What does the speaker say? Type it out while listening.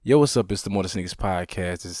Yo, what's up? It's the More Than Sneakers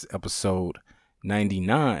podcast. This is episode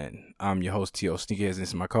 99. I'm your host, T.O. Sneakerheads, and this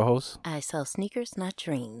is my co-host. I sell sneakers, not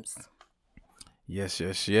dreams. Yes.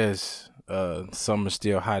 Summer's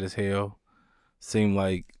still hot as hell.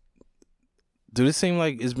 Do this seem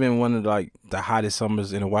like it's been one of the hottest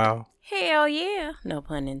summers in a while? Hell yeah. No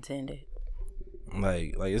pun intended.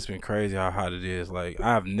 Like it's been crazy how hot it is. Like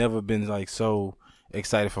I've never been so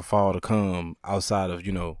excited for fall to come outside of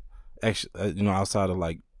outside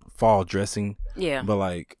of fall dressing. Yeah.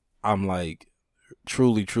 But I'm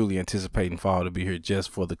truly anticipating fall to be here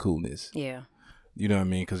just for the coolness. Yeah. You know what I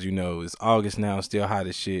mean? Because it's August now, still hot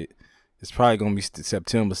as shit. It's probably gonna be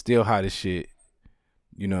September, still hot as shit.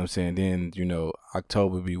 You know what I'm saying? Then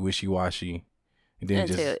October be wishy washy, and then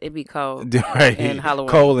until it be cold right, and Halloween,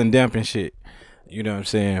 cold and damp and shit. You know what I'm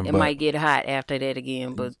saying? It might get hot after that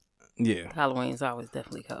again, but yeah, Halloween's always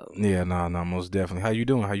definitely cold. Yeah, no, most definitely. How you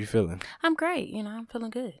doing? How you feeling? I'm great. I'm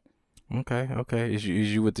feeling good. Okay. Is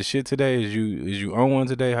you with the shit today? Is you on one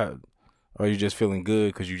today? Or are you just feeling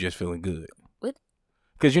good because you just feeling good? What?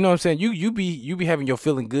 Because you know what I'm saying? You be having your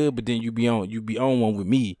feeling good, but then you be on one with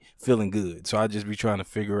me feeling good. So I just be trying to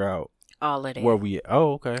figure out all of that. Where we at.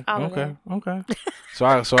 Oh, okay. All okay. So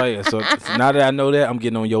now that I know that, I'm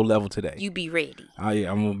getting on your level today. You be ready. Oh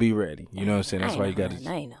yeah, I'm gonna be ready. You know what I'm saying? That's why you got to.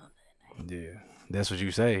 I know that. Yeah, that's what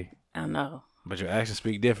you say. I know. But your actions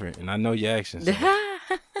speak different, and I know your actions.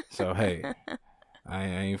 So hey, I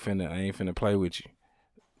ain't finna play with you.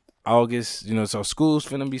 August, so school's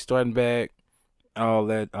finna be starting back, all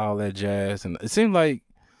that jazz, and it seemed like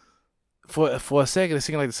for a second it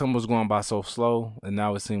seemed like the summer was going by so slow, and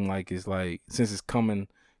now it seemed like it's since it's coming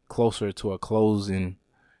closer to a closing,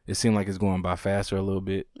 it seemed like it's going by faster a little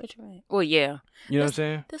bit. What you mean? Well, yeah. You know what I'm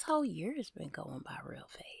saying? This whole year has been going by real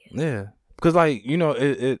fast. Yeah. Because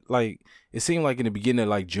it seemed like in the beginning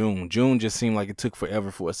of June just seemed like it took forever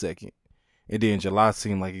for a second, and then July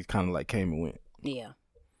seemed like it kind of came and went. Yeah.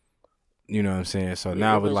 You know what I'm saying? So it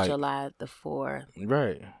now was July the 4th,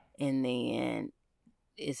 right, and then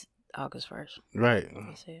it's August 1st. Right.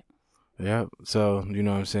 That's it. Yeah. So you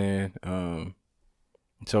know what I'm saying?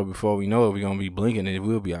 So before we know it, we're gonna be blinking, and it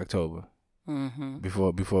will be October. Mm-hmm.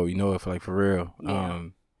 Before we know it, for real. Yeah.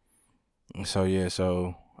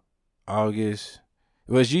 So August.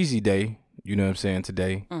 It was Yeezy Day, you know what I'm saying,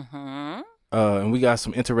 today. Mm-hmm. And we got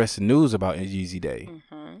some interesting news about Yeezy Day.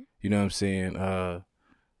 Mm-hmm. You know what I'm saying?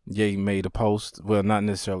 Ye made a post. Well, not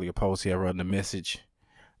necessarily a post. He had written a message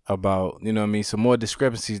about, some more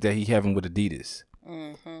discrepancies that he having with Adidas.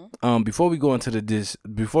 Mm-hmm. Before we go into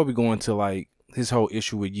his whole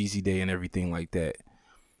issue with Yeezy Day and everything like that.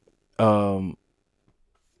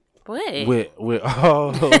 What? With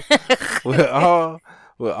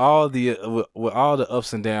all the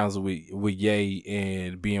ups and downs with Ye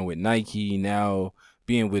and being with Nike, now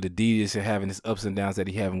being with Adidas and having his ups and downs that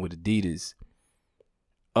he having with Adidas,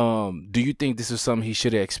 do you think this is something he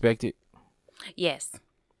should have expected? Yes.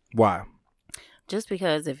 Why? Just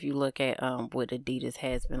because if you look at what Adidas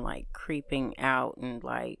has been creeping out and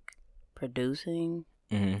producing,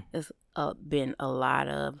 there's been a lot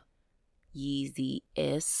of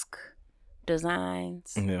Yeezy-esque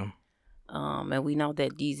designs. Yeah. And we know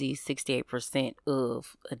that Yeezy 68%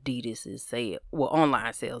 of Adidas'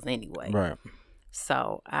 online sales anyway. Right.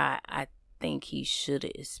 So I think he should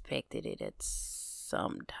have expected it at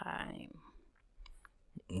some time.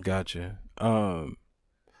 Gotcha.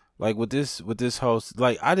 With this host,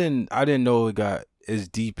 I didn't know it got as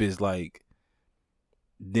deep as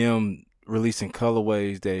them releasing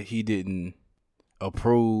colorways that he didn't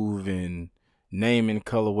approve and naming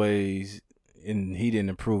colorways, and he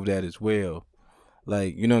didn't approve that as well.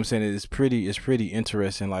 You know what I'm saying? It's pretty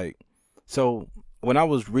interesting. So when I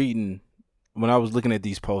was looking at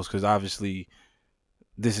these posts, because obviously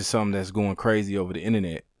this is something that's going crazy over the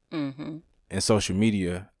internet and social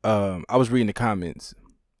media. I was reading the comments,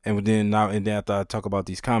 and then after I talk about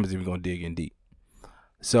these comments, we're gonna dig in deep.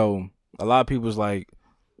 So a lot of people's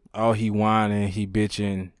oh, he whining, he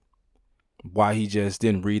bitching, why he just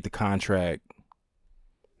didn't read the contract,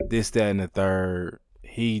 this, that, and the third.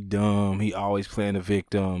 He dumb. He always playing the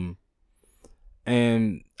victim.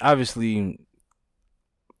 And obviously,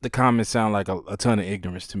 the comments sound like a ton of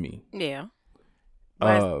ignorance to me. Yeah.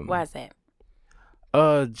 Why is that?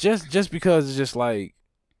 Just because it's just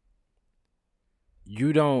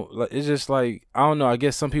you don't. It's just I don't know. I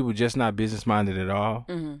guess some people just not business minded at all,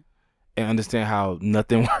 and understand how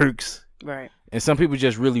nothing works. Right. And some people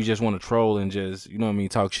just really just want to troll and just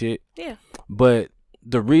talk shit. Yeah. But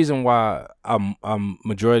the reason why I'm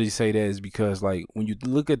majority say that is because when you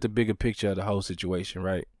look at the bigger picture of the whole situation,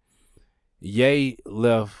 right? Ye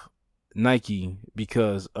left Nike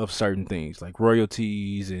because of certain things like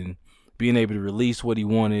royalties and being able to release what he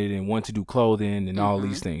wanted and want to do clothing and all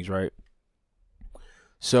these things, right?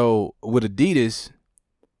 So with Adidas,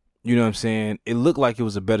 you know what I'm saying, it looked like it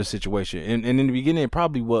was a better situation. And in the beginning, it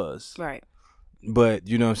probably was. Right. But,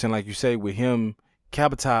 you know what I'm saying, like you say, with him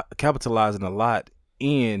capitalizing a lot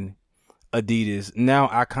in Adidas, now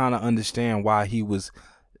I kind of understand why he was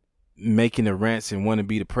making the rants and want to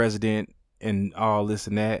be the president and all this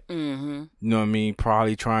and that. Mm-hmm. You know what I mean?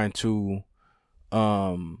 Probably trying to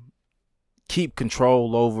keep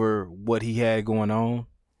control over what he had going on.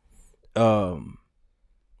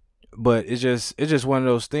 But it's just one of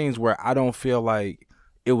those things where I don't feel like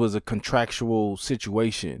it was a contractual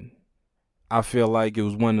situation. I feel like it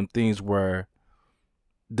was one of them things where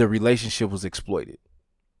the relationship was exploited.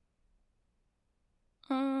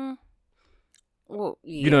 Well,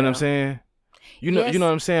 yeah. You know what I'm saying? You know what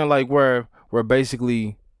I'm saying? Like where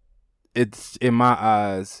basically it's, in my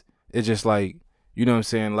eyes, it's just like, you know what I'm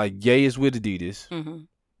saying? Like Ye is with Adidas. Mm-hmm.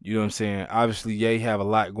 You know what I'm saying? Obviously, Ye have a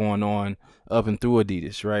lot going on up and through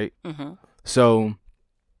Adidas, right? Mm-hmm. So,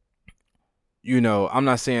 you know, I'm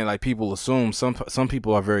not saying like people assume some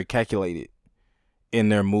people are very calculated in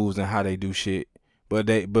their moves and how they do shit, but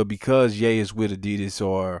because Ye is with Adidas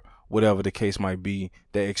or whatever the case might be,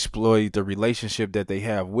 they exploit the relationship that they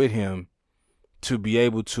have with him to be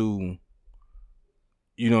able to,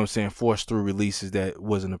 you know what I'm saying, force through releases that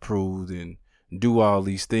wasn't approved and do all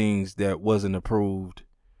these things that wasn't approved.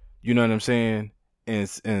 You know what I'm saying?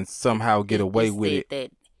 And somehow get away with it.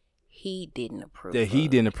 That he didn't approve. That he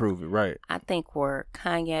didn't approve it, right? I think where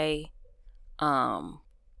Kanye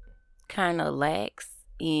kind of lacks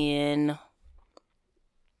in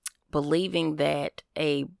believing that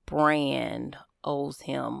a brand owes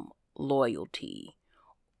him loyalty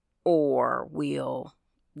or will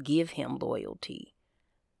give him loyalty.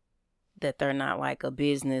 That they're not like a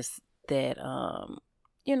business that,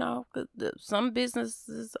 you know, some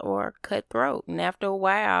businesses are cutthroat. And after a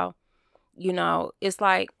while, you know, it's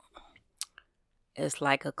like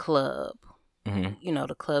a club. Mm-hmm. You know,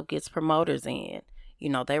 the club gets promoters in. You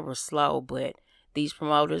know, they were slow, but these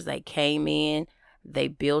promoters, they came in, they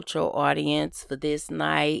built your audience for this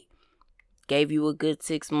night, gave you a good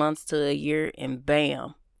 6 months to a year, and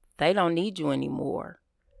bam, they don't need you anymore.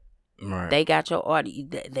 Right. They got your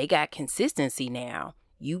audience. They got consistency now.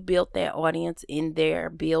 You built that audience in their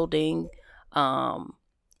building, and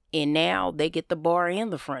now they get the bar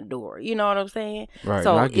and the front door. You know what I'm saying? Right.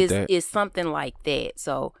 So no, it's something like that.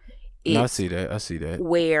 So I see that.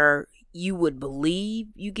 Where you would believe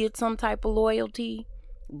you get some type of loyalty,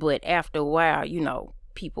 but after a while, you know,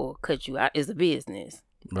 people cut you out. It's a business,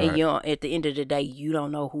 right. And at the end of the day, you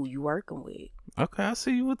don't know who you working with. Okay, I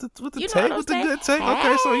see you with the you take, with the good take. Hey.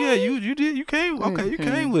 Okay, so yeah, you came. Okay, you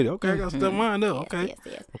came with it. Okay, I got stuff lined up. Okay,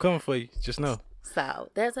 yes. I'm coming for you. Just know. So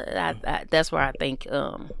that's where I think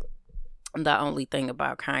the only thing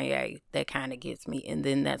about Kanye that kind of gets me, and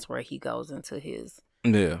then that's where he goes into his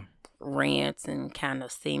rants and kind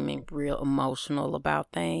of seeming real emotional about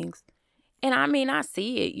things. And I mean, I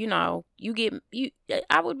see it. You know,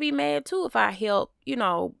 I would be mad too if I helped, you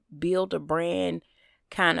know, build a brand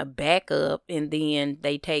kind of back up and then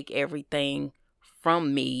they take everything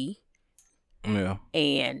from me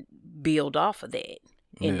and build off of that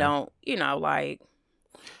and don't, you know, like.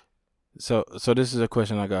 So this is a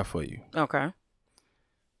question I got for you. Okay.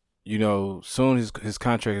 You know, soon his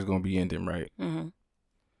contract is going to be ending, right? Mm-hmm.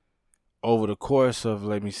 Over the course of,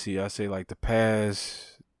 let me see, I say like the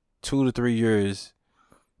past 2 to 3 years,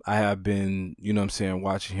 I have been, you know what I'm saying,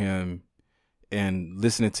 watching him and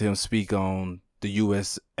listening to him speak on the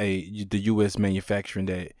U.S. manufacturing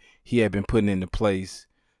that he had been putting into place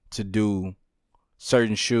to do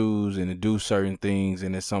certain shoes and to do certain things.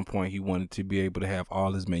 And at some point he wanted to be able to have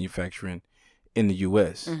all his manufacturing in the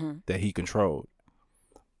U.S. that he controlled.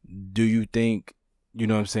 Do you think, you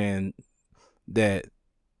know what I'm saying, that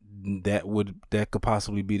could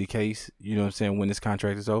possibly be the case, you know what I'm saying, when this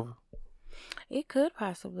contract is over? It could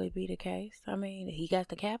possibly be the case. I mean, he got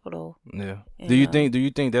the capital. Yeah. Do you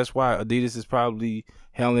think that's why Adidas is probably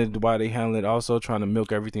handling it, why they handle it, also trying to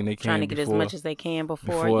milk everything they can, trying to get as much as they can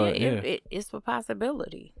before it's a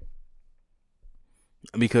possibility.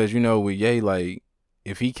 Because, you know, with Ye, like,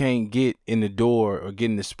 if he can't get in the door or get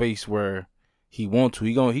in the space where he wants to,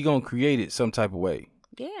 he gonna create it some type of way.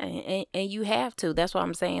 Yeah, and you have to. That's what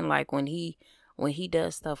I'm saying. Like when he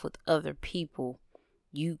does stuff with other people,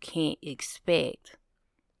 you can't expect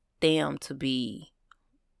them to be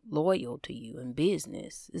loyal to you in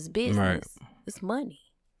business. It's business. Right. It's money.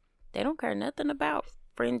 They don't care nothing about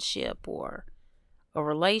friendship or a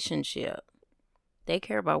relationship. They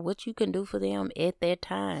care about what you can do for them at that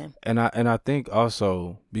time. And I think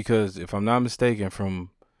also because if I'm not mistaken,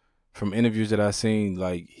 from interviews that I've seen,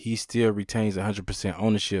 like he still retains 100%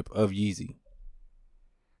 ownership of Yeezy.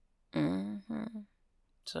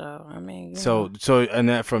 So I mean, so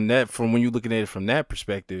and from when you're looking at it from that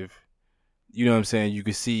perspective, you know what I'm saying, you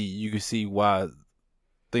can see why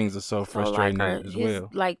things are so frustrating like as well.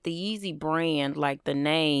 Like the Yeezy brand, like the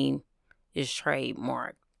name is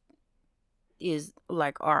trademarked. Is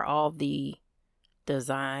like, are all the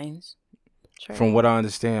designs trademarked? From what I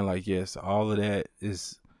understand, like yes, all of that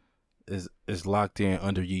is locked in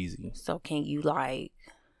under Yeezy. So can you like?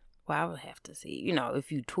 Well, I would have to see,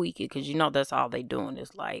 if you tweak it, because that's all they doing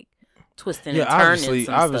is like twisting and turning obviously,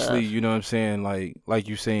 stuff. you know what I'm saying, like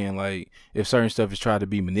you saying, like if certain stuff is trying to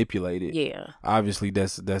be manipulated, obviously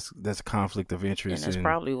that's a conflict of interest, and that's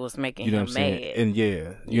probably what's making him mad. And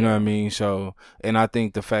you know what I mean. So, and I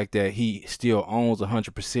think the fact that he still owns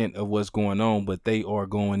 100% of what's going on, but they are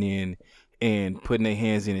going in and putting their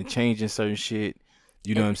hands in and changing certain shit.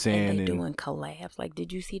 You know what I'm saying? And they doing collabs. Like,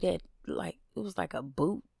 did you see that? Like, it was like a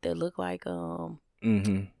boot that looked like Yeah.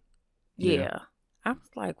 I was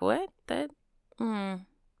like, what? That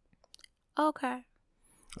okay.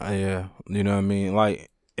 Yeah, you know what I mean? Like,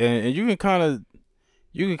 and you can kind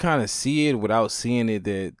of see it without seeing it,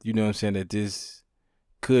 that you know what I'm saying, that this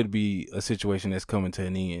could be a situation that's coming to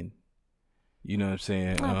an end. You know what I'm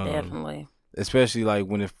saying? Definitely. Especially like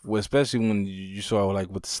when you saw like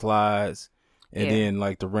with the slides, and then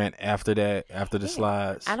like the rant after that, after the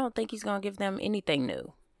slides. I don't think he's gonna give them anything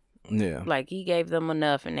new. Yeah. Like he gave them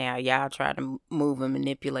enough, and now y'all try to move and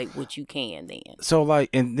manipulate what you can then. So like,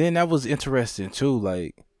 and then that was interesting too,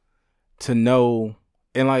 like to know,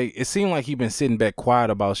 and like it seemed like he been sitting back quiet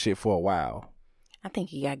about shit for a while. I think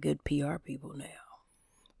he got good PR people now.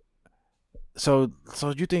 So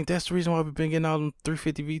you think that's the reason why we've been getting all them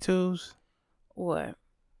 350 V2s? What?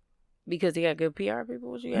 Because he got good PR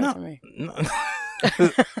people? What you asking me? No.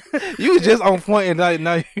 You was just on point, and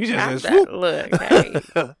now you just look. Hey.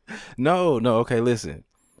 No. Okay, listen.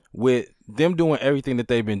 With them doing everything that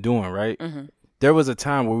they've been doing, right? Mm-hmm. There was a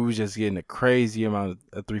time where we was just getting a crazy amount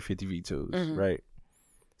of 350 V2s, right?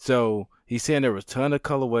 So he's saying there was a ton of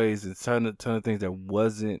colorways and ton of things that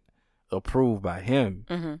wasn't approved by him.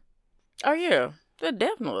 Mm-hmm. Oh yeah,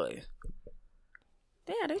 definitely.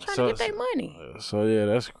 Yeah, they trying to get their money. So yeah,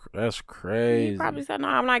 that's crazy. He probably said, "No,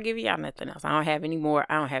 I'm not giving y'all nothing else. I don't have any more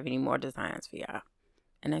designs for y'all."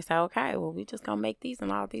 And they said, "Okay, well, we just gonna make these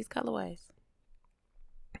in all these colorways."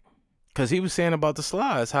 Cause he was saying about the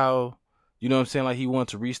slides, how, you know what I'm saying, like he wanted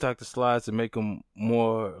to restock the slides and make them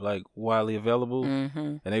more like widely available.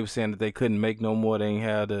 Mm-hmm. And they were saying that they couldn't make no more. They ain't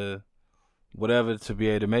had the whatever to be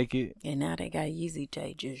able to make it. And now they got Yeezy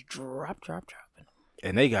Day just dropping.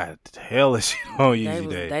 And they got hella shit on Yeezy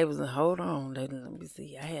Day. They was hold on. Let me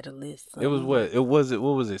see. I had a list. It was what?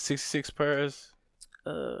 What was it? 66 pairs?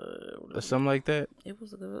 Or something like that? It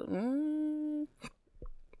was a good.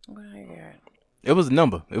 What I got? It was a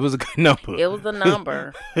number. It was a good number. It was a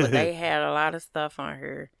number. But they had a lot of stuff on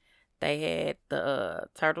here. They had the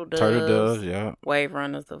Turtle Doves. Yeah. Wave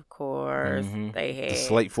Runners, of course. Mm-hmm. They had the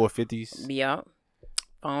Slate 450s. Yep.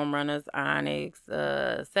 Foam Runners, Onyx,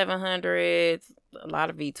 700s, a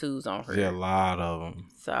lot of V2s on her. Yeah, a lot of them.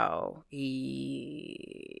 So yeah.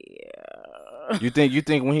 You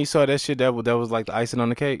think when he saw that shit, that was like the icing on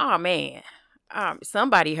the cake? Oh man,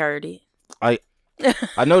 somebody heard it. I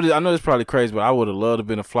know this probably crazy, but I would have loved to have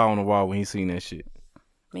been a fly on the wall when he seen that shit.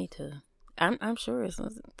 Me too. I'm sure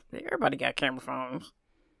everybody got camera phones.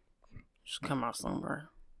 Just come out somewhere.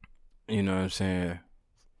 You know what I'm saying?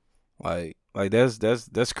 Like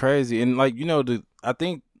that's crazy. And like, I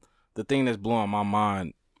think the thing that's blowing my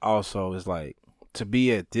mind also is like to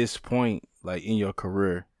be at this point like in your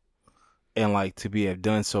career and like to have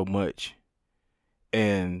done so much,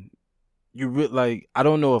 and you like, I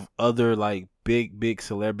don't know if other like big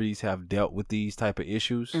celebrities have dealt with these type of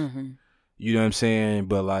issues. Mm-hmm. You know what I'm saying?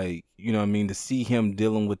 But like, you know what I mean, to see him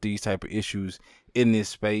dealing with these type of issues in this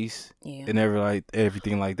space, and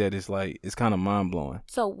everything like that is like, it's kind of mind blowing.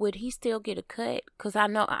 So would he still get a cut? Because I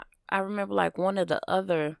know I remember like one of the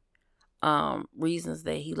other reasons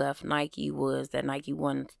that he left Nike was that Nike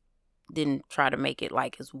didn't try to make it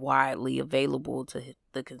like as widely available to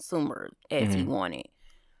the consumer as he wanted.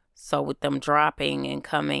 So with them dropping and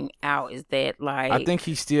coming out, is that like? I think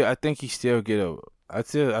he still get a. I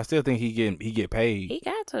still think he get paid. He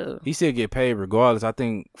got to. He still get paid regardless. I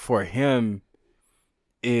think for him,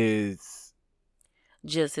 is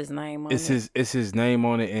just his name on it. It's his name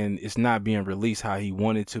on it, and it's not being released how he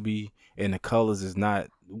wanted to be, and the colors is not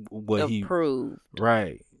what approved.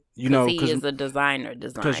 Right. you know, he is a designer.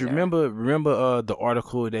 Because you remember the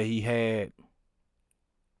article that he had,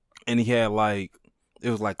 and he had like it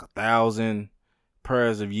was like 1,000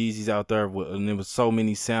 pairs of Yeezys out there, and there was so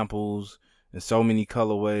many samples and so many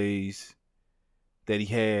colorways that he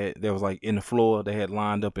had that was like in the floor. They had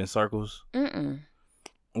lined up in circles.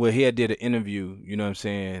 Well, he had did an interview, you know what I'm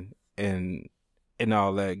saying, and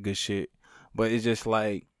all that good shit. But it's just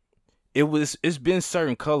like it's been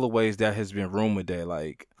certain colorways that has been rumored that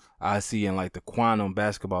like I see in like the Quantum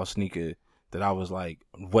basketball sneaker that I was like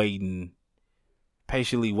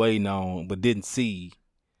patiently waiting on, but didn't see.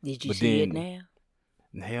 Did you see it now?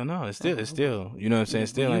 Hell no, it's still, you know what I'm saying?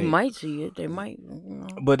 Still, you might see it. They might.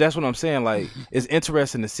 But that's what I'm saying. Like, it's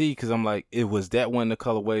interesting to see because I'm like, it was that one of the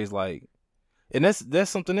colorways, like, and that's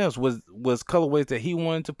something else. Was colorways that he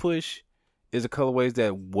wanted to push? Is the colorways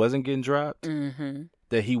that wasn't getting dropped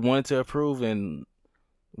that he wanted to approve, and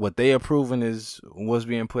what they approving is what's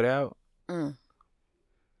being put out.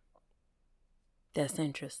 That's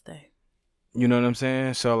interesting. You know what I'm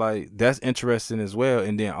saying? So like that's interesting as well.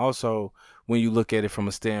 And then also when you look at it from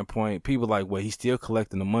a standpoint, people like, well, he's still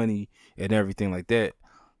collecting the money and everything like that.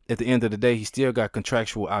 At the end of the day, he still got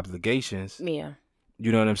contractual obligations. Yeah.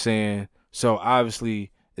 You know what I'm saying? So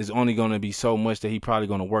obviously it's only going to be so much that he probably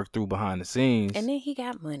going to work through behind the scenes. And then he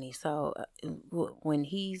got money. So when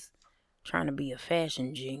he's trying to be a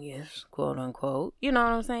fashion genius, quote unquote, you know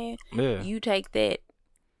what I'm saying? Yeah. You take that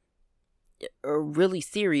really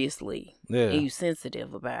seriously. Yeah. And you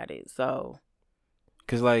sensitive about it. So.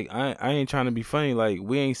 Cause like I ain't trying to be funny. Like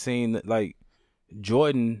we ain't seen like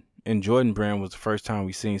Jordan and Jordan Brand was the first time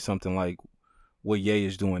we seen something like what Ye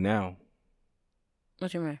is doing now.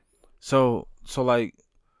 What you mean? So like,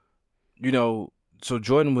 you know, so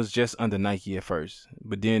Jordan was just under Nike at first,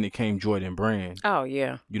 but then it came Jordan Brand. Oh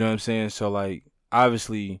yeah. You know what I'm saying? So like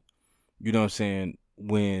obviously, you know what I'm saying,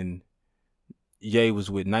 when Ye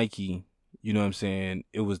was with Nike, you know what I'm saying,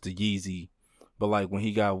 it was the Yeezy. But like when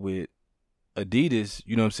he got with Adidas,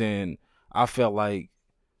 you know what I'm saying, I felt like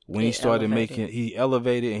when he started he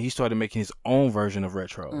elevated and he started making his own version of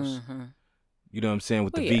retros. You know what I'm saying,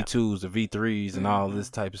 with the V2s, the V3s and all this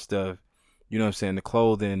type of stuff. You know what I'm saying, the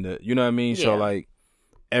clothing, you know what I mean? Yeah. So like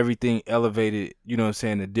everything elevated, you know what I'm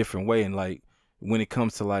saying, a different way. And like when it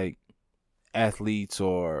comes to like athletes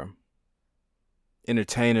or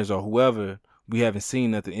entertainers or whoever, we haven't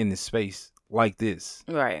seen nothing in this space like this.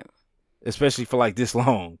 Right. Especially for like this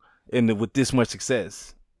long and with this much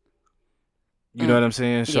success. You know what I'm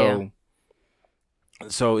saying? So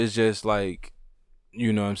so it's just like,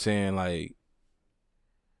 you know what I'm saying, like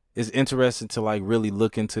it's interesting to like really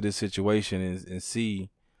look into this situation and see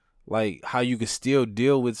like how you can still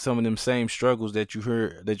deal with some of them same struggles that you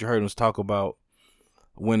heard us talk about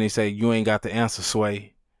when they say you ain't got the answer,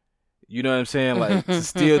 Sway. You know what I'm saying? Like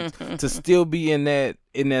to still be in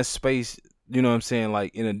that space, you know what I'm saying,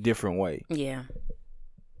 like in a different way. Yeah.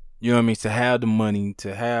 You know what I mean? To have the money,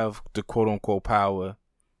 to have the quote unquote power,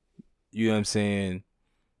 you know what I'm saying?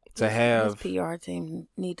 To have his PR team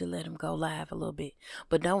need to let him go live a little bit,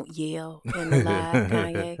 but don't yell in the live,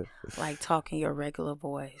 Kanye. Like talking your regular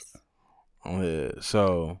voice. Yeah.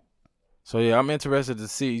 So yeah, I'm interested to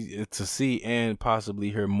see and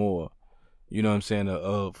possibly hear more. You know what I'm saying,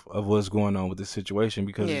 of what's going on with this situation,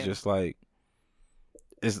 because it's just like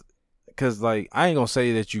it's because like I ain't gonna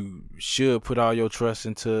say that you should put all your trust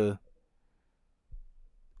into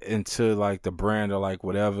like the brand or like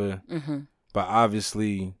whatever, but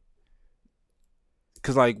obviously.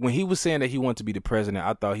 Because, like, when he was saying that he wanted to be the president,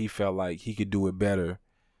 I thought he felt like he could do it better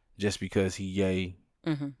just because he Ye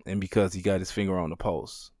and because he got his finger on the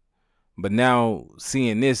pulse. But now,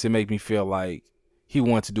 seeing this, it makes me feel like he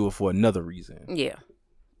wants to do it for another reason. Yeah.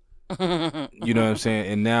 You know what I'm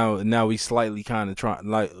saying? And now we slightly kind of trying,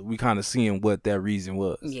 like, we kind of seeing what that reason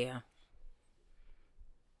was. Yeah.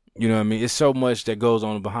 You know what I mean? It's so much that goes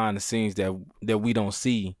on behind the scenes that we don't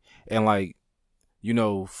see. And, like, you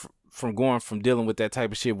know, from going from dealing with that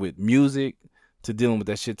type of shit with music to dealing with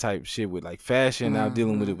that type of shit with like fashion, now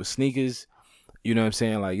dealing with it with sneakers, you know what I'm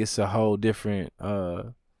saying? Like it's a whole different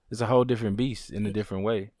beast in a different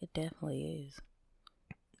way. It definitely is.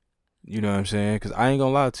 You know what I'm saying? Because I ain't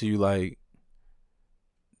gonna lie to you, like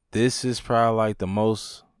this is probably like the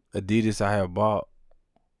most Adidas I have bought.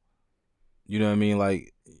 You know what I mean?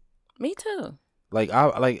 Like me too. Like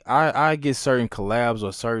I get certain collabs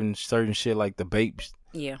or certain shit like the Bape.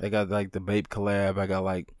 Yeah. I got like the Bape collab. I got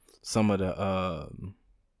like some of the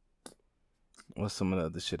what's some of the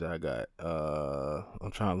other shit that I got?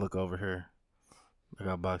 I'm trying to look over here. I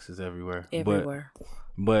got boxes everywhere.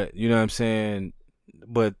 But you know what I'm saying?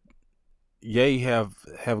 But Ye have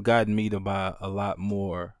gotten me to buy a lot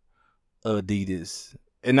more Adidas,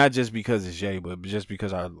 and not just because it's Ye, but just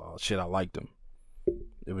because I liked them.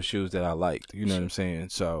 It was shoes that I liked. You know what I'm saying?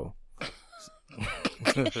 So,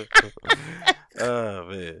 oh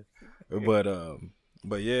man,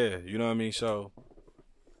 but yeah, you know what I mean. So,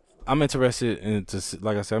 I'm interested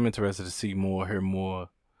like I said, I'm interested to see more, hear more,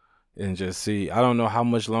 and just see. I don't know how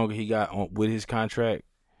much longer he got on with his contract.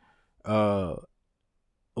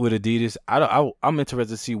 With Adidas, I'm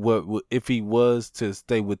interested to see what if he was to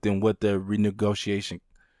stay within what the renegotiation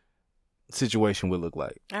situation would look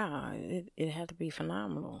like. It had to be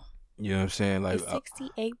phenomenal. You know what I'm saying? Like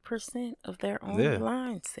 68% of their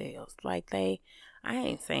online sales. Like I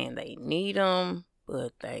ain't saying they need them,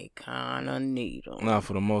 but they kind of need them. Nah,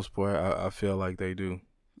 for the most part, I feel like they do.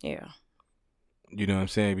 Yeah. You know what I'm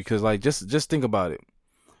saying? Because like just think about it.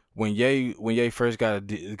 When Ye first got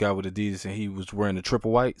with Adidas and he was wearing the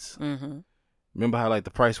triple whites, remember how like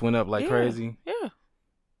the price went up like crazy? Yeah.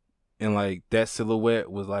 And like that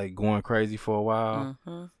silhouette was like going crazy for a while.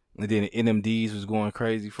 And then the NMDs was going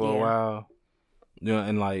crazy for a while. You know,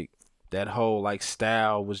 and like that whole like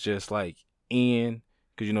style was just like in,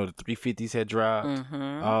 because you know the 350s had dropped.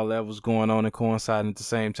 All that was going on and coinciding at the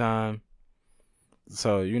same time.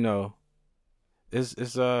 So, you know, it's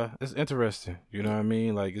interesting, you know what I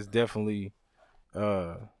mean? Like it's definitely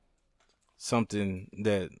something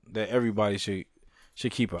that everybody should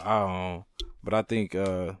keep an eye on. But I think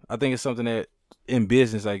it's something that in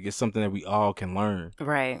business, like it's something that we all can learn.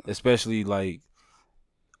 Right. Especially like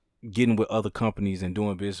getting with other companies and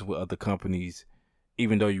doing business with other companies,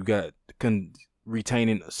 even though you got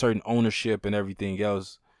retaining certain ownership and everything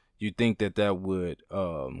else, you think that would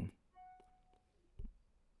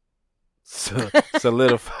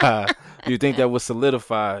solidify. You think that would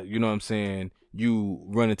solidify, you know what I'm saying, you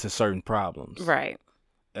run into certain problems. Right.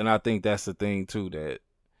 And I think that's the thing too, that,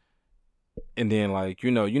 and then like,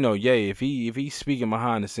 you know, Ye, if he's speaking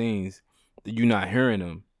behind the scenes, you're not hearing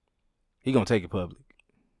him, he gonna take it public.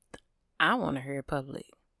 I want to hear it public,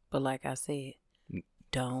 but like I said,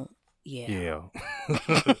 don't. Yeah.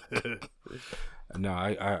 No,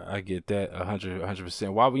 I get that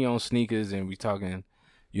 100%. While we on sneakers and we talking,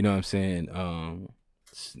 you know what I'm saying,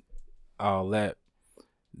 all that,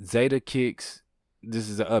 Zeta Kicks, this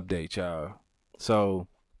is an update, y'all. So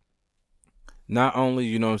not only,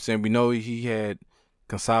 you know what I'm saying, we know he had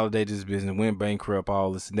consolidated his business, went bankrupt,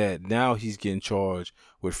 all this and that. Now he's getting charged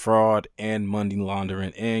with fraud and money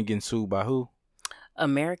laundering and getting sued by who?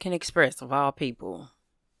 American Express, of all people.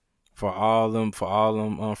 For all them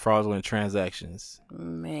fraudulent transactions.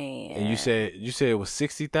 Man. And you said it was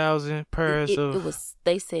 60,000 pairs of. It was.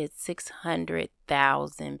 They said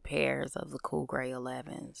 600,000 pairs of the Cool Gray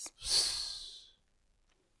 11s.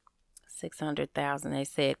 600,000. They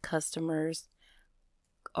said customers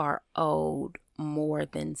are owed more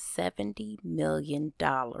than $70 million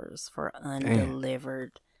for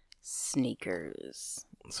undelivered sneakers.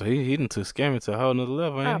 So he done took scamming to a whole nother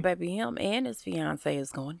level, ain't he? Oh, baby, him and his fiance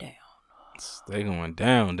is going down. They going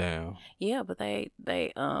down. Yeah, but they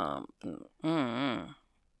like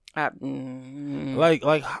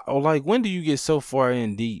when do you get so far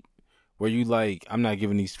in deep where you like, I'm not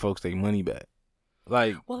giving these folks their money back?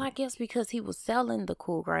 Like, well, I guess because he was selling the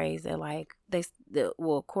Cool Grays at like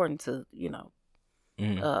according to, you know,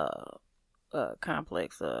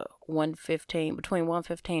 Complex, 115, between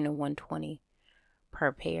 115 and 120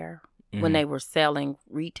 per pair when they were selling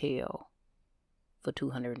retail for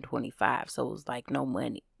 225. So it was like no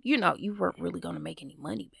money. You know, you weren't really gonna make any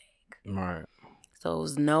money back. Right. So it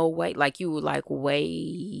was no way, like you were like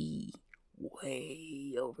way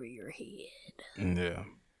over your head. Yeah.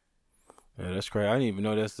 Yeah, that's crazy. I didn't even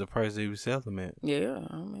know that's the price they was selling at. Yeah,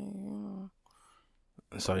 I mean,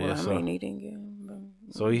 so well, yeah, I mean, he didn't get.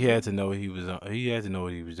 So he had to know what he was. He had to know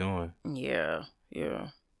what he was doing. Yeah.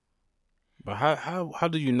 But how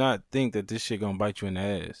do you not think that this shit gonna bite you in the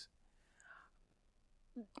ass?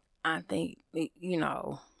 I think, you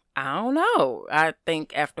know, I don't know. I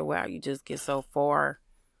think after a while you just get so far,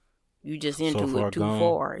 you just into it too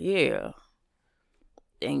far. Yeah.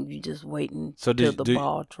 And you just waiting till the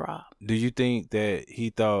ball drop. Do you think that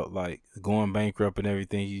he thought like going bankrupt and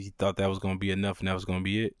everything, he thought that was going to be enough and that was going to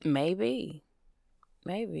be it? Maybe.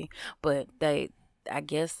 But I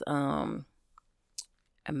guess,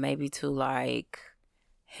 maybe to like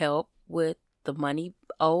help with the money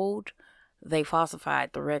owed, they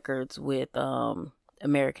falsified the records with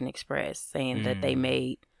American Express, saying that they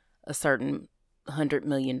made a certain $100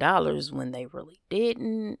 million when they really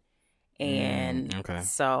didn't. And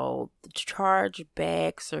so the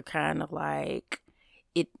chargebacks are kind of like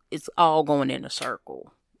it's all going in a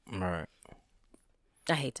circle. Right.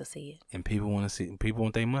 I hate to see it. And people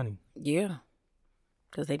want their money. Yeah.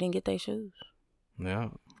 Because they didn't get their shoes. Yeah.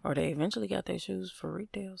 Or they eventually got their shoes for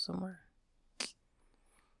retail somewhere.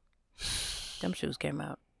 Them shoes came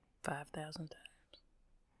out 5,000 times.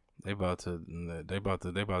 They about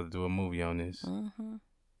to do a movie on this. Mm-hmm.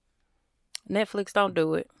 Netflix don't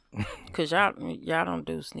do it. Because y'all don't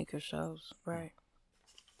do sneaker shows, right?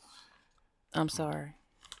 I'm sorry.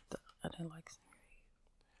 I didn't like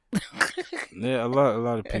sneakers. Yeah, a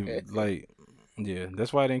lot of people, like, yeah,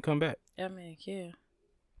 that's why they didn't come back. I mean, yeah.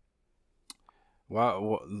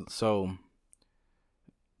 Wow. So,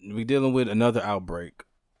 we dealing with another outbreak.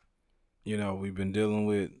 You know, we've been dealing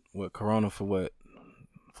with Corona for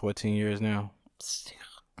 14 years now?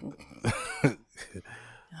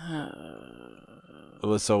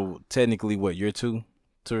 So technically, what, year 2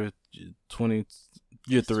 to 20?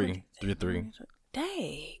 Year 3. Year 3.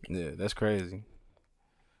 Dang. Yeah, that's crazy.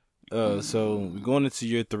 So we're going into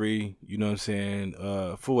year 3. You know what I'm saying?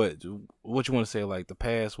 For what you want to say? Like the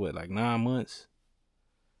past 9 months?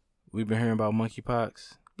 We've been hearing about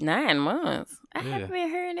monkeypox. 9 months. I haven't been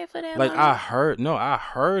hearing it for that long. I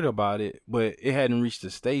heard about it, but it hadn't reached the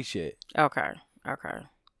States yet. Okay.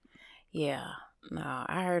 Yeah. No,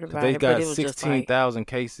 I heard about it. They got but it was 16,000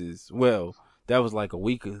 cases. Well, that was like a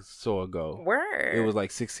week or so ago. Word. It was like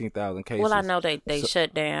 16,000 cases. Well, I know they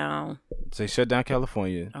shut down. They shut down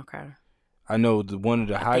California. Okay. I know one of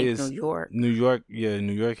the highest. New York. New York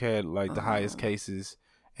had like the highest cases.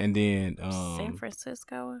 And then San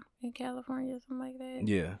Francisco in California, something like that.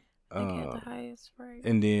 Yeah. They had the highest rate.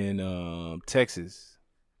 And then Texas.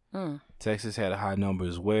 Texas had a high number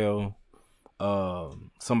as well.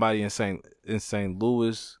 Somebody in St.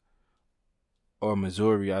 Louis or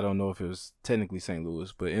Missouri, I don't know if it was technically St.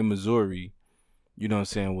 Louis, but in Missouri, you know what I'm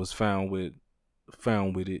saying, was found with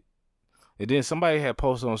it. And then somebody had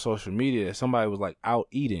posted on social media that somebody was like out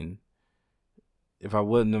eating. If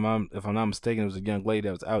I'm not mistaken, it was a young lady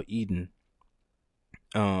that was out eating.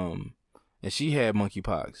 And she had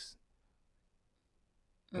monkeypox.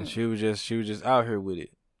 And she was just out here with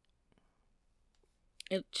it.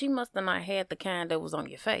 She must have not had the kind that was on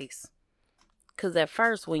your face. Because at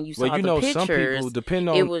first, when you saw the pictures, some people, depending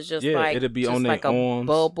on, it was just like, it'd be just on like their a arms.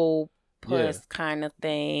 bubble pus kind of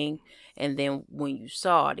thing. And then when you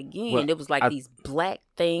saw it again, it was like these black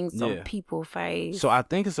things on people's face. So I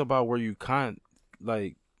think it's about where you how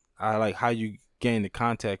you gain the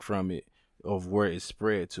contact from it, of where it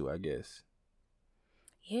spread to, I guess.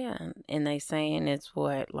 Yeah, and they saying it's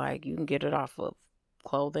like you can get it off of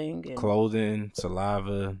clothing,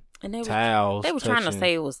 saliva, and towels. They were trying to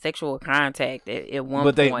say it was sexual contact at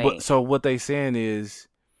one point. So what they saying is,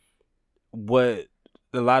 what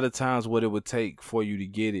a lot of times what it would take for you to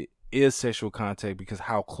get it is sexual contact, because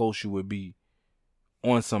how close you would be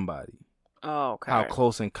on somebody. Oh, okay. How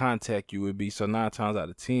close in contact you would be. So 9 times out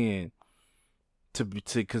of 10,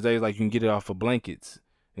 because they like you can get it off of blankets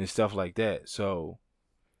and stuff like that. So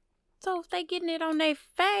if they getting it on their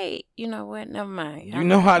face, you know what? Never mind. You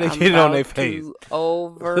know how they get it on their face.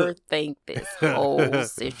 Overthink this whole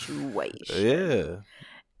situation.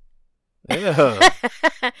 Yeah.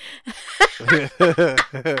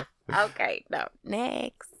 Okay. No.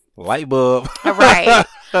 Next. Light bulb. Right.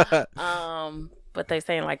 But they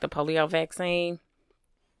saying like the polio vaccine,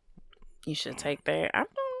 you should take that. I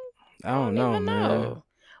don't know, man.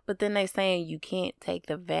 But then they saying you can't take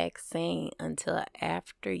the vaccine until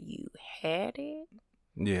after you had it.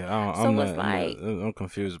 Yeah, I'm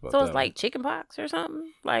confused about that. So it's like chickenpox or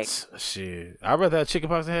something? Like, shit, I'd rather have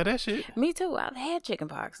chickenpox than have that shit. Me too. I've had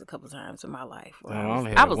chickenpox a couple times in my life.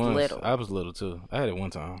 I was little. I was little too. I had it one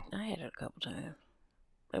time. I had it a couple times.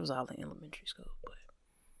 It was all in elementary school, but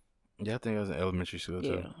yeah, I think I was in elementary school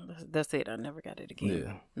too. Yeah, that's it. I never got it again.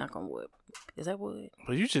 Yeah. Knock on wood. Is that wood?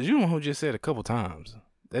 But you know who just said a couple times.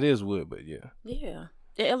 That is wood, but yeah. Yeah.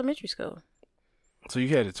 In elementary school. So you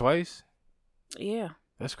had it twice? Yeah.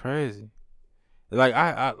 That's crazy. Like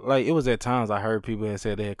I like it was at times I heard people had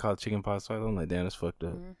said they had caught chickenpox twice. I'm like, damn, that's fucked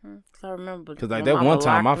up. Mm-hmm. So I remember because like that one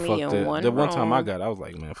time I fucked it. That one time I got, I was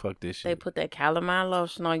like, man, fuck this shit. They put that calamine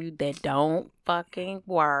lotion on you that don't fucking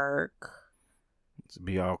work.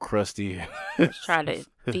 Be all crusty. Try to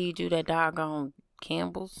feed you that doggone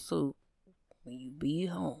Campbell's soup when you be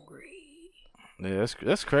hungry. Yeah,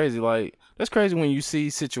 that's crazy. Like that's crazy when you see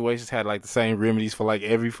situations had like the same remedies for like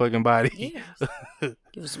every fucking body. Yeah,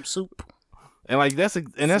 give us some soup. And like that's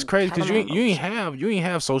crazy because you ain't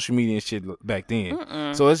have social media and shit back then.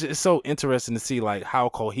 Mm-mm. So it's so interesting to see like how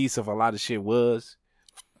cohesive a lot of shit was.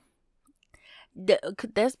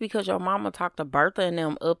 That's because your mama talked to Bertha and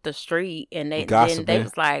them up the street, and they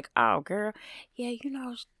was like, "Oh, girl, yeah, you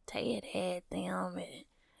know, Ted had them, and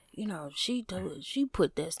she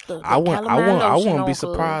put that stuff. I won't be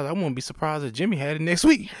surprised. I won't be surprised if Jimmy had it next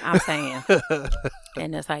week. I'm saying,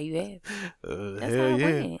 and that's how you have it. That's how it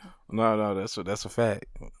went. No, that's a fact.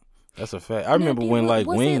 That's a fact. I remember when like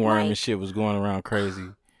wingworm and shit was going around crazy.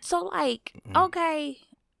 So like, okay,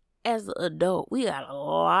 as an adult, we got a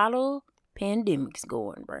lot of pandemics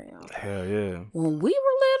going around. Hell yeah. When we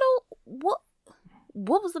were little,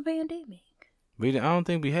 what was the pandemic? I don't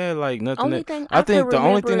think we had like nothing. I think the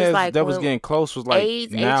only thing that was getting close was like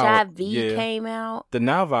AIDS, HIV came out. The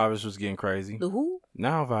Nile virus was getting crazy. The who?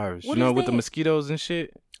 Nile virus. With the mosquitoes and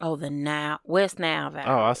shit. Oh, the West Nile virus.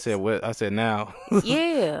 Oh, I said Nile.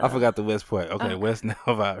 Yeah. I forgot the West part. Okay, West Nile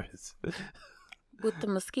virus. With the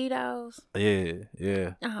mosquitoes.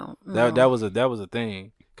 Yeah. Oh, no. That was a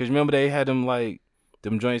thing. Cause remember they had them like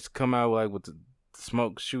them joints come out like with the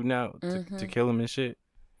smoke shooting out to kill them and shit.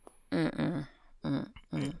 Yeah.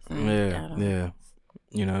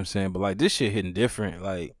 You know what I'm saying? But like this shit hitting different.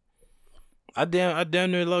 Like I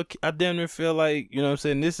damn near feel like, you know what I'm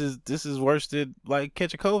saying, this is worse than like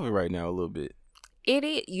catching COVID right now a little bit. It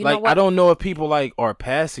is. You like, know what? I don't know if people like are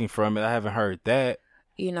passing from it. I haven't heard that.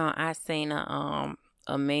 I seen a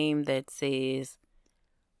meme that says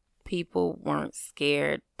people weren't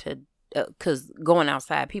scared to cuz going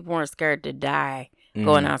outside, people weren't scared to die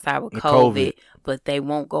going outside with COVID, but they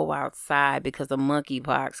won't go outside because of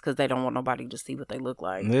monkeypox because they don't want nobody to see what they look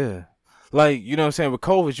like. Yeah. Like, you know what I'm saying, with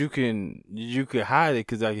COVID you could hide it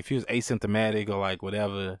because like if you was asymptomatic or like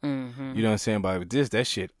whatever, you know what I'm saying, but with this, that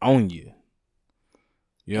shit on you.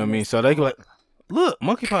 You know what I mean? So they go like, look,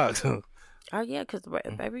 monkeypox. Oh yeah, because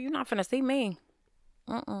baby, you're not finna see me.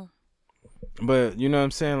 But you know what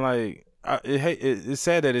I'm saying, like it's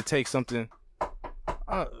sad that it takes something.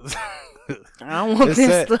 I don't want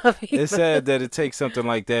this stuff either. It's sad that it takes something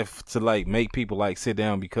like that to like make people like sit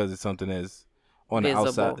down because it's something that's on the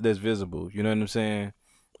outside that's visible. You know what I'm saying?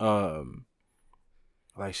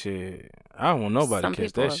 Like shit, I don't want nobody to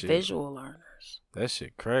catch that shit. Some people are visual learners. That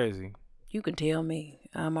shit crazy. You can tell me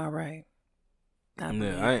I'm all right. I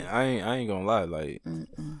ain't gonna lie. Like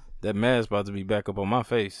that mask about to be back up on my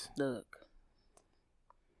face. Look.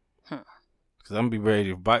 Cause I'm gonna be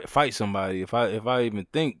ready to fight somebody if I even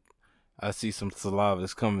think I see some saliva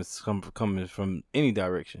that's coming from any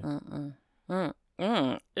direction. Ew.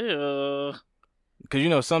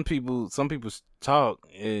 Cause some people talk,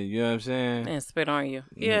 and you know what I'm saying, and spit on you.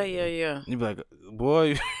 Yeah. You be like,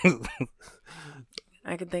 boy.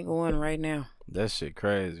 I can think of one right now. That shit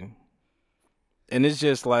crazy. And it's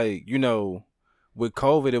just like, with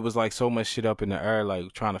COVID, it was like so much shit up in the air,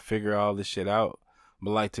 like trying to figure all this shit out.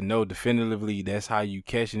 But like to know definitively that's how you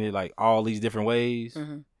catching it, like all these different ways.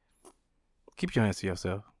 Keep your hands to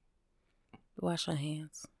yourself. Wash your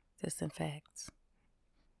hands. Disinfect.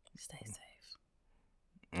 Stay safe.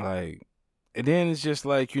 Like, and then it's just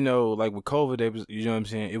like, like with COVID, it was, you know what I'm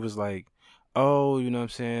saying? It was like, oh, you know what I'm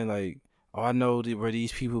saying? Like, oh, I know where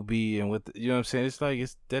these people be and what, you know what I'm saying? It's like,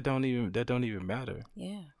 that don't even matter.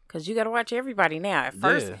 Yeah. Because you got to watch everybody now. At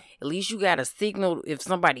first, at least you got a signal if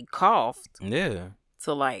somebody coughed. Yeah.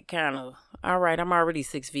 To like kind of, all right, I'm already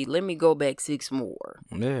 6 feet. Let me go back 6 more.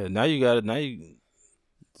 Yeah. Now you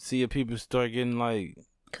see if people start getting like,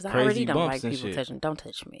 because I already don't like people touching. Don't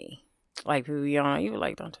touch me. Like people, you were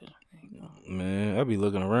like, don't touch me. Man, I be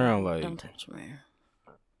looking around like, don't touch me.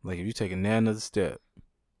 Like if you take another step.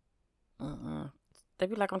 They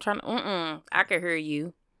be like, I'm trying to. I can hear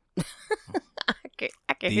you. I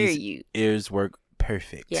can hear you. Ears work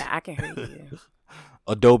perfect. Yeah, I can hear you.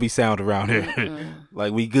 Adobe sound around here.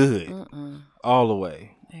 Like we good. All the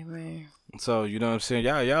way. Amen. So, you know what I'm saying?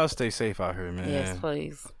 Y'all stay safe out here, man. Yes,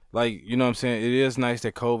 please. Like, you know what I'm saying? It is nice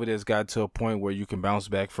that COVID has got to a point where you can bounce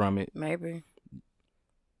back from it. Maybe.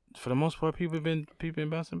 For the most part, people been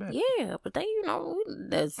bouncing back. Yeah, but they,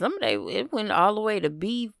 that someday it went all the way to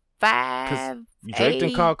B5. Drake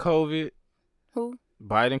done caught COVID. Who?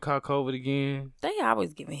 Biden caught COVID again. They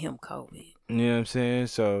always giving him COVID. You know what I'm saying?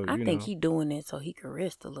 So I think he doing it so he can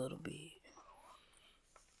rest a little bit.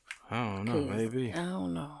 I don't know, maybe. I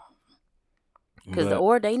don't know.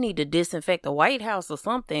 Or they need to disinfect the White House or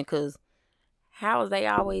something, because how is they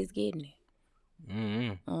always getting it?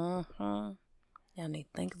 Y'all need to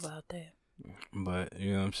think about that. But,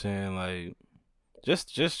 you know what I'm saying? Like,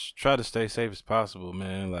 just try to stay safe as possible,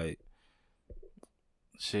 man. Like,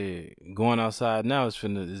 shit, going outside now is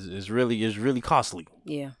really costly.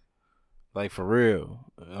 Yeah. Like, for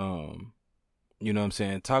real. You know what I'm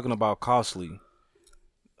saying? Talking about costly,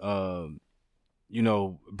 Brittany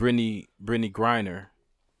Griner,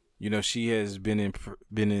 she has been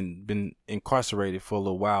incarcerated for a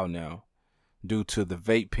little while now. due to the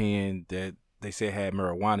vape pen that they said had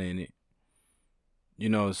marijuana in it. You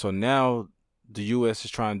know, so now the U.S.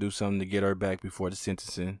 is trying to do something to get her back before the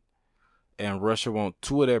sentencing, and Russia want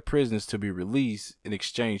 2 of their prisoners to be released in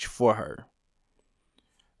exchange for her.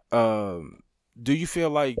 Do you feel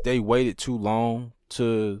like they waited too long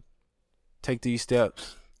to take these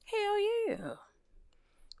steps? Hell yeah.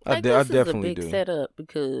 I definitely do. This is a big setup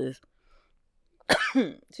because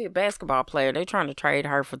she a basketball player. They trying to trade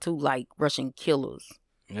her for 2 like Russian killers.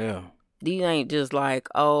 Yeah. These ain't just like,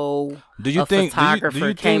 oh, think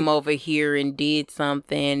photographer came over here and did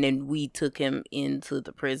something and we took him into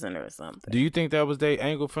the prison or something. Do you think that was their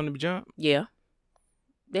angle from the jump? Yeah.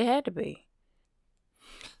 They had to be.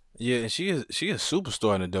 Yeah, and she is a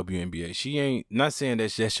superstar in the WNBA. She ain't, not saying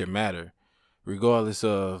that should matter. Regardless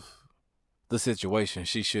of the situation,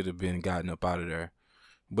 she should have been gotten up out of there.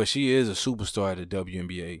 But she is a superstar at the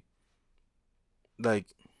WNBA. Like,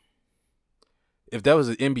 if that was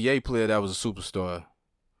an NBA player that was a superstar,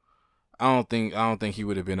 I don't think he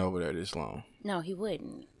would have been over there this long. No, he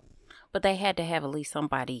wouldn't. But they had to have at least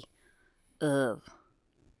somebody of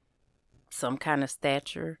some kind of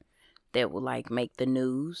stature that would like make the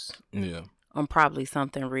news. Yeah. On probably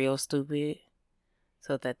something real stupid,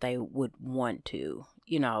 so that they would want to,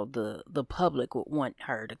 you know, the public would want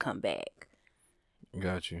her to come back.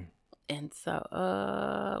 Got you. And so,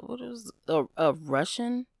 what was a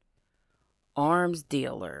Russian arms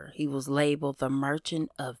dealer? He was labeled the Merchant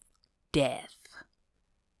of Death.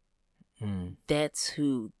 That's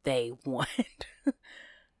who they want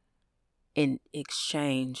in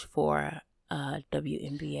exchange for a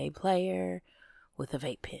WNBA player with a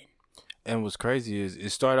vape pen. And what's crazy is it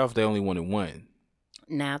started off they only wanted 1.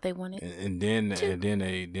 Now they want it, and then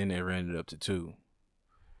they ran it up to 2.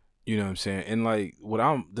 You know what I'm saying? And like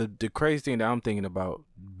the crazy thing that I'm thinking about,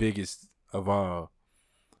 biggest of all,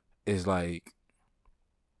 is like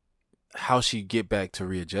how she get back to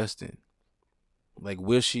readjusting. Like,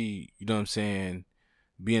 will she, you know what I'm saying,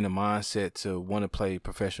 be in the mindset to want to play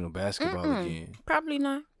professional basketball again? Probably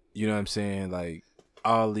not. You know what I'm saying? Like,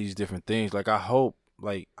 all these different things. Like,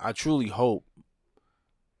 I truly hope,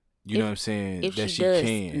 you know what I'm saying, if that she does,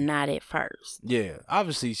 can. not at first. Yeah.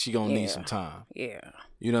 Obviously, she gonna need some time. Yeah.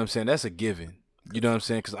 You know what I'm saying? That's a given. You know what I'm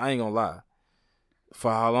saying? Because I ain't gonna lie.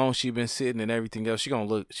 For how long she been sitting and everything else, she gonna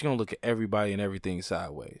look at everybody and everything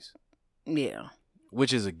sideways. Yeah.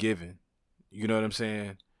 Which is a given. You know what I'm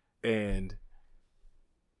saying? And,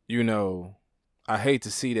 you know, I hate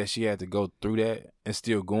to see that she had to go through that and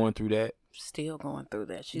still going through that. Still going through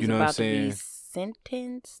that. She's you know about to be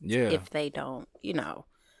sentenced if they don't, you know,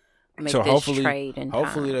 make this trade in time.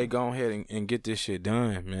 Hopefully they go ahead and get this shit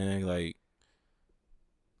done, man. Like,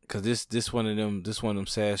 cause this one of them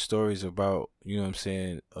sad stories about, you know what I'm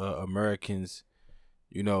saying, Americans,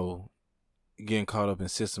 you know, getting caught up in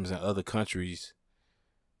systems in other countries.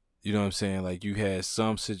 You know what I'm saying? Like, you had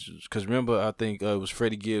some situations, because remember, I think it was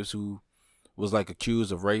Freddie Gibbs who was like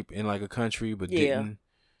accused of rape in like a country but didn't.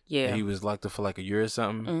 Yeah. And he was locked up for like a year or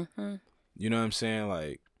something. Mm-hmm. You know what I'm saying?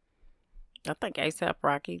 Like, I think A$AP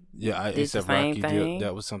Rocky. Yeah, A$AP Rocky did.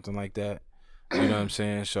 That was something like that. You know what I'm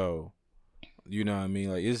saying? So, you know what I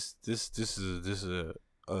mean? Like, this is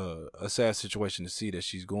a sad situation to see that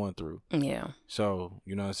she's going through. Yeah. So,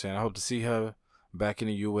 you know what I'm saying? I hope to see her back in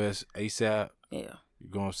the U.S. ASAP. Yeah. You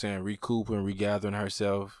know what I'm saying? Recouping, regathering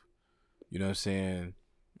herself. You know what I'm saying?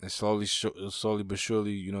 And slowly but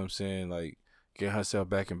surely, you know what I'm saying? Like, getting herself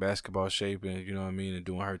back in basketball shape and, you know what I mean, and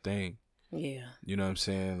doing her thing. Yeah. You know what I'm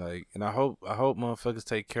saying? Like, and I hope motherfuckers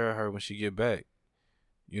take care of her when she get back.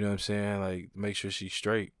 You know what I'm saying? Like, make sure she's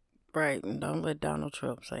straight. Right. And don't let Donald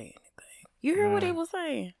Trump say anything. You hear what he was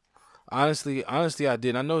saying? Honestly, I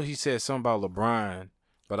didn't. I know he said something about LeBron,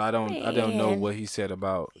 but I don't know what he said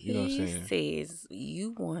about, you know what I'm saying? He says,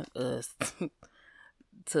 you want us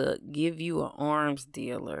to give you an arms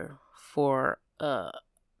dealer for a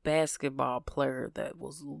basketball player that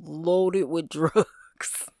was loaded with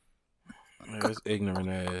drugs. Yeah, that's ignorant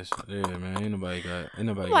ass. Yeah, man. Ain't nobody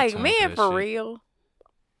like, got man, for shit. real.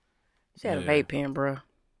 She had a vape pen, bro.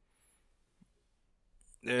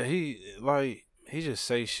 Yeah, he just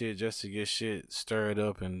say shit just to get shit stirred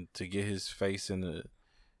up and to get his face in the,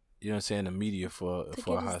 you know what I'm saying, the media for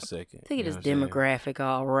a hot second. To get his demographic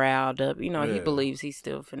all riled up. You know, he believes he's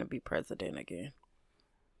still finna be president again.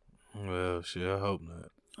 Well, shit, I hope not.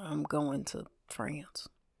 I'm going to France.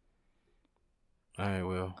 All right,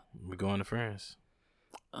 well, we're going to France.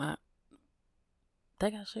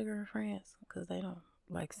 They got sugar in France because they don't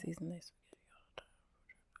like season their spaghetti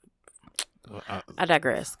all the time. I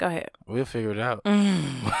digress. Go ahead. We'll figure it out.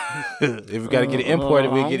 If we got to get it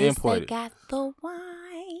imported, we'll get it imported. They got the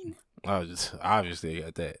wine. Obviously I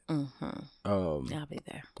got that. I'll be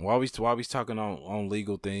there. While we talking on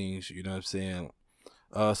legal things, you know what I'm saying?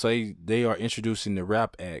 So they are introducing the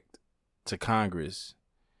Rap Act to Congress,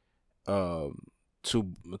 to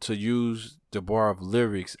use the bar of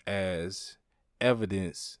lyrics as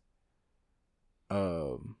evidence.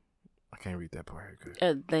 I can't read that part.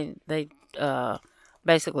 They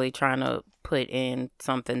basically trying to put in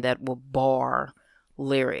something that will bar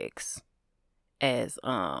lyrics as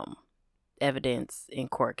evidence in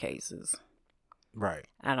court cases. Right.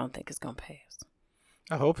 I don't think it's gonna pass.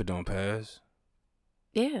 I hope it don't pass.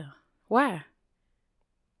 Yeah. Why?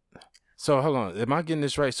 So hold on. Am I getting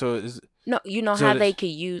this right? So is no, you know how they could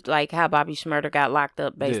use, like how Bobby Shmurda got locked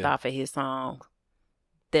up based off of his song.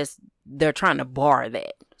 They're trying to bar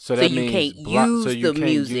that. So that means you can't use the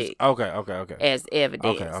music. Okay. As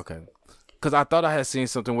evidence. Okay. Because I thought I had seen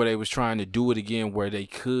something where they was trying to do it again, where they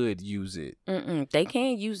could use it. They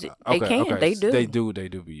can use it. They can. Okay. They do. They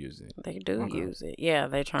do be using it. They do use it. Yeah,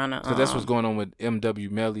 they're trying to. So that's what's going on with M.W.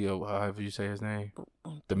 Melly, or however you say his name,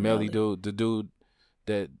 the Melly dude, the dude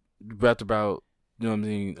that rapped about, you know what I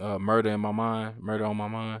mean, murder on my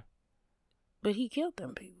mind. But he killed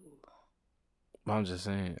them people. I'm just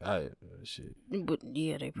saying, shit. But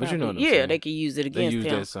yeah, they probably, but you know what I'm saying. They could use it against him. They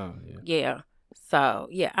use that song, yeah. So,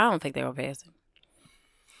 yeah, I don't think they'll pass it.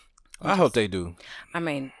 I hope they do. I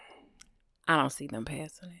mean, I don't see them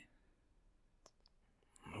passing it.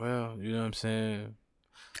 Well, you know what I'm saying?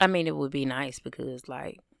 I mean, it would be nice because,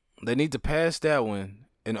 like... They need to pass that one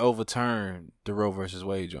and overturn the Roe versus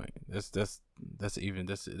Wade joint. That's what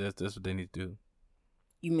they need to do.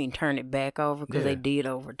 You mean turn it back over? Because they did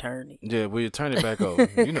overturn it. Yeah, well, you turn it back over.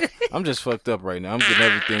 You know, I'm just fucked up right now. I'm getting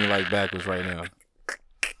everything like backwards right now.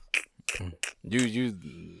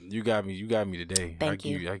 You got me today. Thank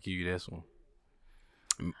you. I give you this one.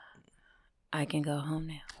 I can go home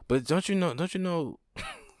now. But don't you know don't you know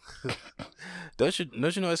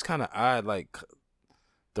it's kind of odd, like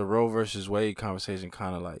the Roe versus Wade conversation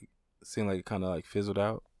kind of like seemed like it kind of like fizzled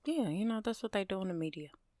out. Yeah, you know, that's what they do in the media.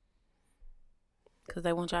 Because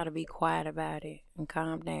they want y'all to be quiet about it and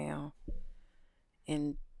calm down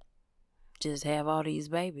and just have all these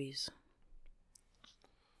babies.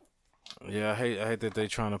 Yeah, I hate that they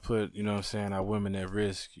trying to put, you know what I'm saying, our women at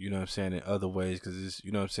risk, you know what I'm saying, in other ways, because it's,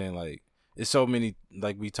 you know what I'm saying, like, it's so many,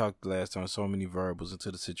 like we talked last time, so many variables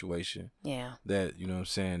into the situation. Yeah. That, you know what I'm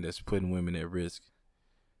saying, that's putting women at risk.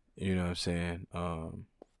 You know what I'm saying? But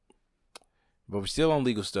we're still on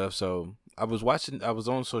legal stuff, so I was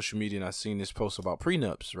on social media and I seen this post about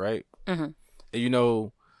prenups, right? Mm-hmm. And you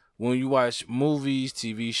know, when you watch movies,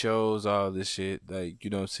 TV shows, all this shit, like, you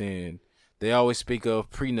know what I'm saying, they always speak of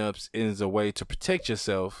prenups as a way to protect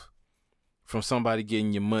yourself from somebody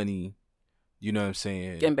getting your money, you know what I'm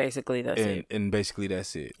saying? And basically that's it. And basically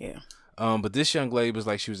that's it. Yeah. But this young lady was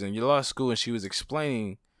like, she was in law school and she was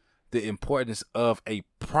explaining the importance of a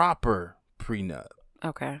proper prenup.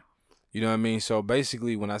 Okay. You know what I mean? So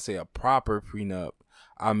basically, when I say a proper prenup,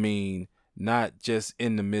 I mean not just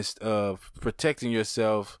in the midst of protecting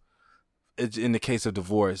yourself in the case of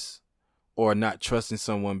divorce or not trusting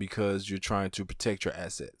someone because you're trying to protect your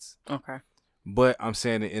assets. Okay. But I'm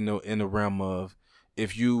saying it in the realm of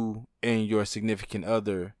if you and your significant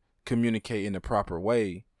other communicate in the proper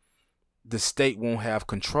way, the state won't have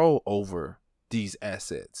control over these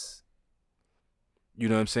assets. You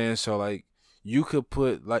know what I'm saying? So like, you could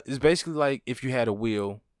put, like, it's basically like if you had a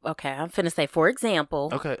will. Okay, I'm finna say, for example.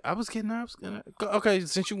 Okay, okay,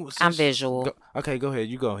 I'm visual. Go ahead.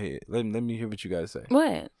 You go ahead. Let me hear what you gotta say.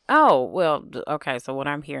 What? Oh, well, okay, so what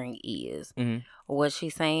I'm hearing is, what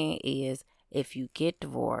she's saying is, if you get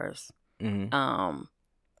divorced, it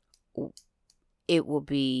will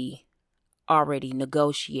be already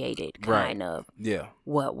negotiated, kind of. Yeah.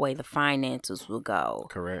 What way the finances will go.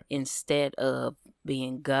 Correct. Instead of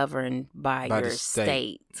being governed by your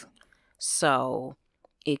state. So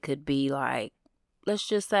it could be like, let's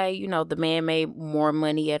just say, you know, the man made more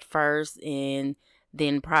money at first and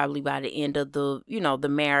then probably by the end of the, you know, the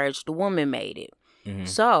marriage, the woman made it. Mm-hmm.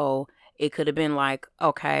 So it could have been like,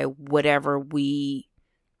 okay, whatever we,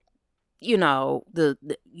 you know,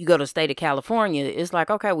 you go to the state of California, it's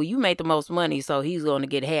like, okay, well, you made the most money, so he's going to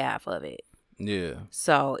get half of it. Yeah.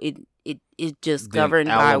 So it just governed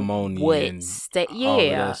by what state.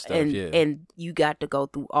 Yeah. And you got to go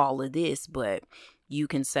through all of this, but you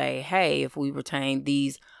can say, hey, if we retain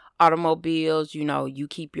these automobiles, you know, you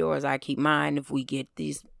keep yours, I keep mine. If we get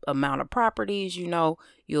these amount of properties, you know,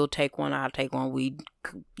 you'll take one, I'll take one. We,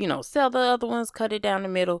 you know, sell the other ones, cut it down the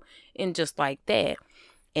middle, and just like that.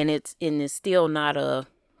 And it's still not a,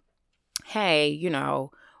 hey, you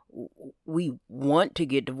know, we want to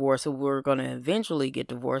get divorced, or we're going to eventually get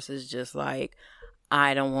divorced. It's just like,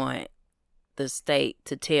 I don't want the state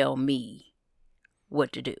to tell me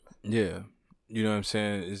what to do. Yeah. You know what I'm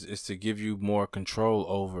saying? It's to give you more control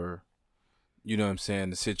over, you know what I'm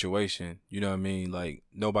saying, the situation. You know what I mean? Like,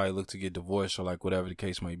 nobody look to get divorced or like whatever the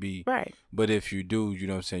case might be. Right. But if you do, you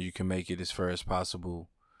know what I'm saying, you can make it as fair as possible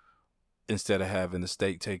instead of having the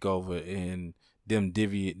state take over and them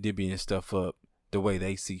divvying stuff up the way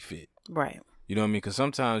they see fit. Right. You know what I mean? Because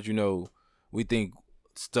sometimes, you know, we think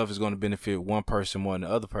stuff is going to benefit one person more than the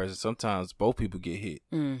other person. Sometimes both people get hit.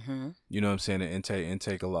 Mm-hmm. You know what I'm saying? And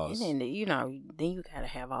take a loss. And then, you know, then you got to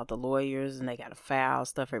have all the lawyers, and they got to file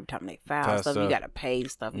stuff every time they file stuff. You got to pay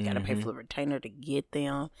stuff. You got to pay for the retainer to get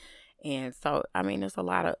them. And so, I mean, it's a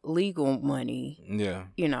lot of legal money,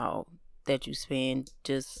 you know, that you spend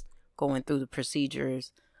just going through the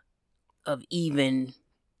procedures of even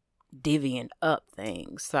divvying up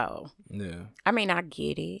things. So, I mean, I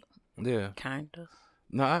get it. Yeah. Kind of.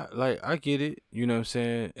 No, I get it, you know what I'm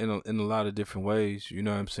saying, in a lot of different ways, you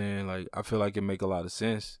know what I'm saying? Like, I feel like it make a lot of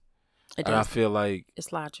sense. It does. And I feel like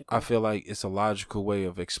it's logical. I feel like it's a logical way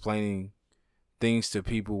of explaining things to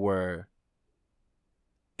people, where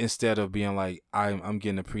instead of being like, I'm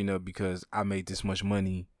getting a prenup because I made this much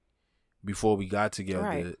money before we got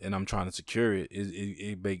together, and I'm trying to secure it,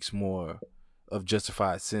 it makes more of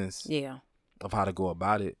justified sense. Yeah. Of how to go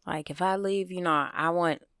about it. Like, if I leave, you know, I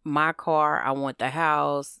want my car, I want the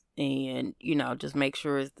house, and, you know, just make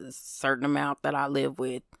sure it's a certain amount that I live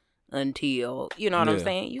with until, you know what I'm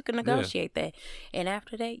saying? You can negotiate that. And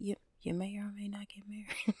after that, you may or may not get married.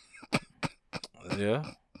 Yeah.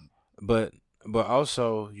 But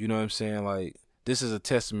also, you know what I'm saying, like, this is a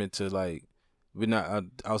testament to, like, we're not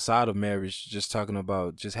outside of marriage just talking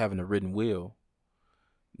about just having a written will.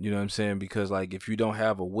 You know what I'm saying? Because, like, if you don't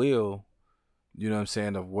have a will, you know what I'm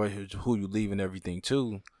saying, of who you leaving everything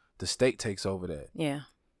to, the state takes over that. Yeah.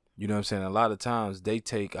 You know what I'm saying? A lot of times they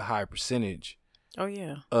take a high percentage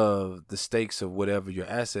of the stakes of whatever your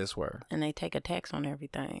assets were. And they take a tax on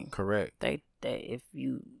everything. Correct. They if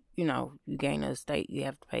you know, you gain an estate, you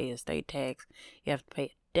have to pay a estate tax, you have to pay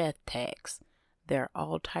a death tax. There are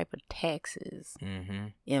all type of taxes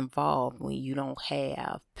involved when you don't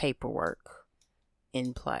have paperwork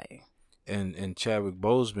in play. And Chadwick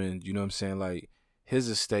Boseman, you know what I'm saying, like, his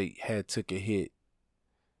estate had took a hit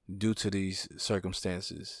due to these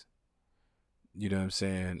circumstances. You know what I'm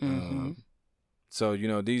saying? So, you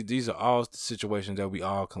know, these are all situations that we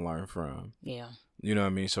all can learn from. Yeah. You know what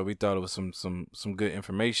I mean? So we thought it was some good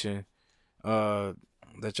information that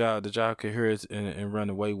y'all could hear it and run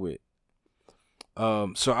away with.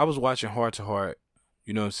 So I was watching Heart to Heart,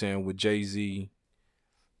 you know what I'm saying, with Jay-Z.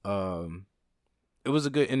 It was a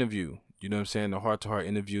good interview. You know what I'm saying? The heart-to-heart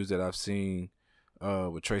interviews that I've seen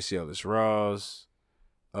with Tracy Ellis Ross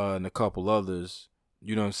and a couple others,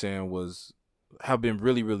 you know what I'm saying, have been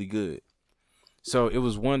really, really good. So it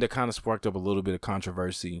was one that kind of sparked up a little bit of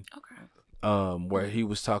controversy. Okay. Where he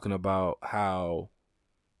was talking about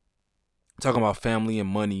family and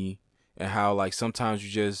money, and how, like, sometimes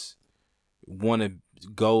you just want to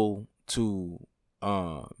go to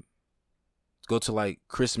like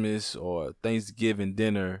Christmas or Thanksgiving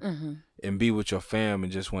dinner and be with your fam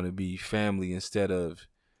and just want to be family, instead of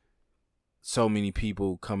so many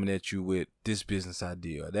people coming at you with this business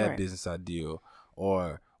idea or that business idea,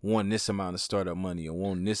 or wanting this amount of startup money or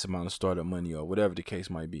wanting this amount of startup money, or whatever the case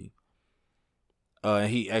might be.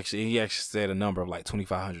 He actually said a number of like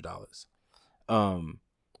 $2,500.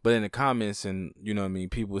 But in the comments, and you know what I mean,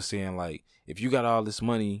 people were saying, like, if you got all this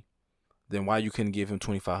money, then why you couldn't give him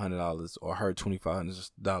 $2,500 or her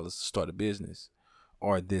 $2,500 to start a business,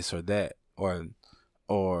 or this or that,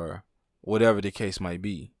 or whatever the case might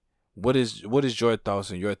be. What is your thoughts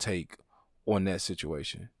and your take on that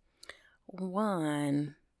situation?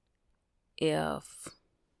 One, if,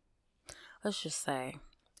 let's just say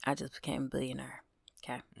I just became a billionaire.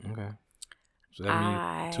 Okay. So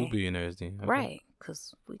that means 2 billionaires then. Okay. Right,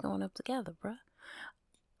 because we're going up together, bruh.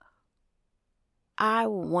 I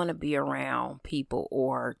want to be around people,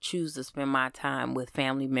 or choose to spend my time with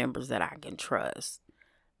family members that I can trust,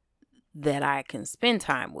 that I can spend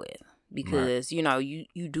time with. Because, you know, you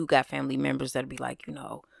do got family members that'll be like, you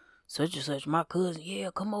know, such and such, my cousin, yeah,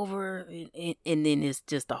 come over. And then it's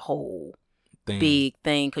just a whole big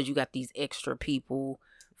thing, because you got these extra people,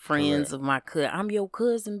 friends of my cousin. I'm your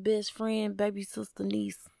cousin, best friend, baby sister,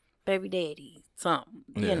 niece, baby daddy, something,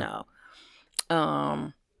 you know.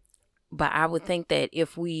 But I would think that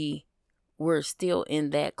if we were still in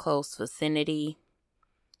that close vicinity,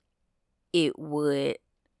 it would,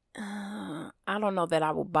 I don't know that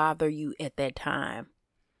I would bother you at that time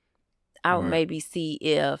I would maybe see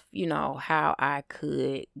if, how I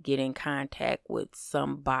could get in contact with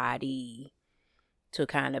somebody to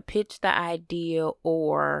kind of pitch the idea,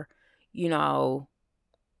 or,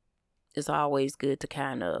 it's always good to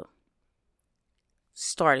kind of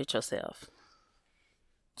start it yourself.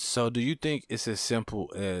 So do you think it's as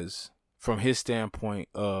simple as, from his standpoint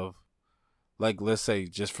of, like, let's say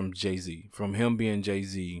just from Jay-Z, from him being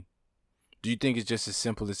Jay-Z, do you think it's just as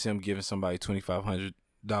simple as him giving somebody $2,500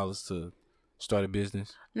 to start a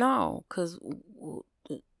business? No, because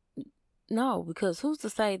who's to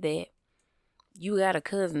say that you got a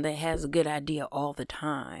cousin that has a good idea all the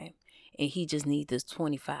time and he just needs this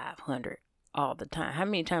 $2,500 all the time? How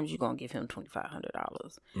many times you gonna give him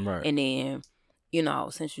 $2,500? Right. And then,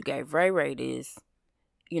 since you gave Ray this,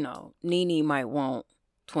 Nene might want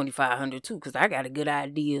 $2,500 too, because I got a good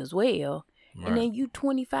idea as well. Right. And then you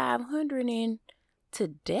 $2,500 into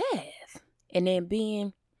death. And then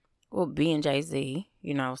being Jay-Z,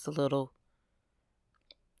 it's a little,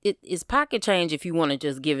 it's pocket change if you want to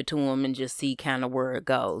just give it to him and just see kind of where it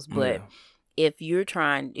goes. But if you're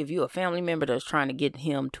a family member that's trying to get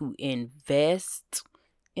him to invest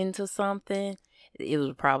into something, it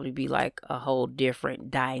would probably be like a whole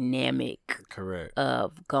different dynamic. Correct.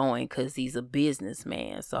 Of going, because he's a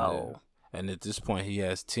businessman. So. Yeah. And at this point, he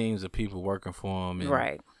has teams of people working for him. And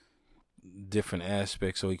right. Different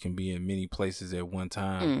aspects, so he can be in many places at one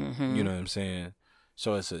time. Mm-hmm. You know what I'm saying?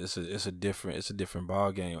 So it's a different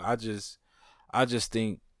ball game. I just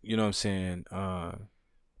think, you know what I'm saying?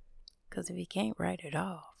 Because if he can't write it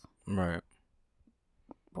off, right?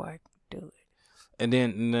 Boy, do it. And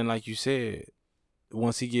then, like you said,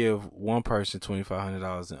 once he give one person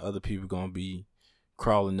 $2,500, and other people gonna be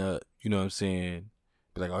crawling up. You know what I'm saying?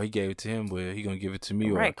 Be like, oh, he gave it to him, but he gonna give it to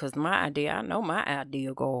me, right? Because I know my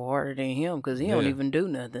idea go harder than him, because he don't even do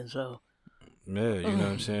nothing. So yeah, you know what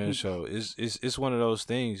I'm saying. So it's one of those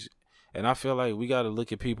things, and I feel like we got to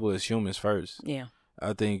look at people as humans first. Yeah,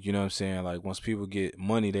 I think, you know what I'm saying. Like, once people get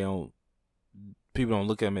money, people don't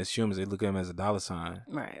look at them as humans. They look at them as a dollar sign,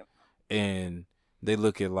 right? And they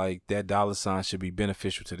look at like that dollar sign should be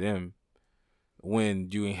beneficial to them, when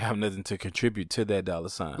you ain't have nothing to contribute to that dollar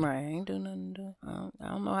sign. Right, I ain't do nothing to do. I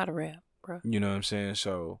don't know how to rap, bro. You know what I'm saying?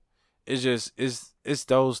 So it's just, it's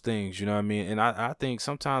those things, you know what I mean? And I think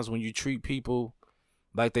sometimes when you treat people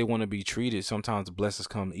like they want to be treated, sometimes the blessings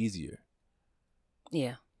come easier.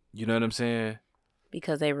 Yeah. You know what I'm saying?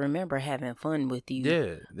 Because they remember having fun with you.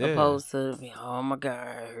 Yeah. Opposed to, oh my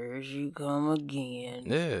God, here she come again.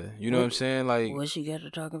 Yeah. You know what I'm saying? Like, what she got to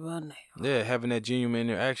talk about now? Yeah, having that genuine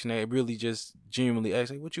interaction, that really just genuinely ask,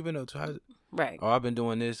 like, what you been up to? Right. Oh, I've been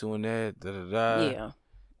doing this, doing that, da-da-da. Yeah.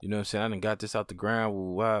 You know what I'm saying? I done got this out the ground.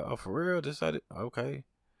 Wow. Oh, for real? Decided? Okay.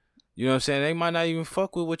 You know what I'm saying? They might not even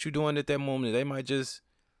fuck with what you're doing at that moment. They might just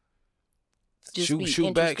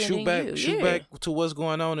shoot back to what's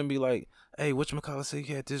going on and be like, hey, whatchamacallit say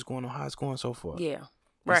you had this going on, how it's going so far. Yeah.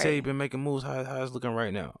 Right. He say he been making moves, how it's looking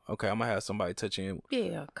right now. Okay, I'm gonna have somebody touch him.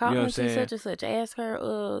 Yeah. Call me such and such. Ask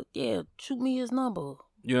her, shoot me his number.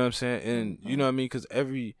 You know what I'm saying? And you know what I mean? Because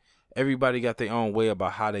everybody got their own way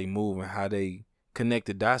about how they move and how they connect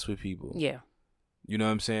the dots with people. Yeah. You know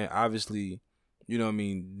what I'm saying? Obviously, you know what I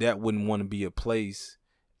mean, that wouldn't want to be a place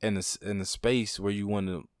in a space where you want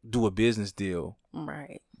to do a business deal.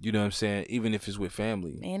 Right. You know what I'm saying? Even if it's with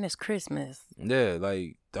family. Man, it's Christmas. Yeah,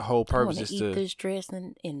 like the whole purpose is to eat this dress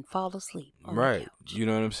and fall asleep. Right. You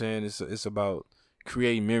know what I'm saying? It's about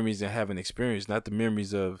creating memories and having experience, not the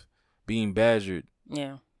memories of being badgered.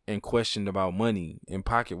 Yeah. And questioned about money and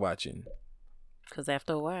pocket watching. Because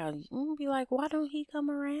after a while, you be like, why don't he come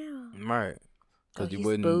around? Right. Because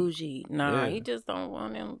he's bougie. No, he just don't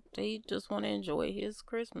want him. He just want to enjoy his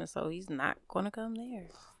Christmas, so he's not going to come there.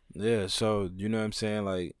 Yeah, so, you know what I'm saying?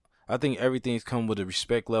 Like, I think everything's come with a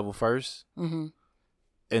respect level first. Mm-hmm.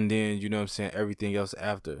 And then, you know what I'm saying, everything else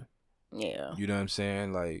after. Yeah. You know what I'm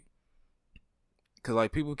saying? Like, because,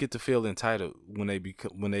 like, people get to feel entitled when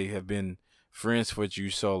they have been friends with you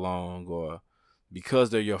so long, or because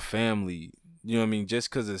they're your family. You know what I mean? Just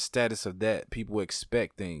because of the status of that, people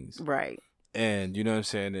expect things. Right. And you know what I'm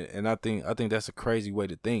saying? And I think that's a crazy way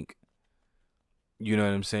to think. You know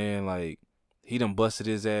what I'm saying? Like, he done busted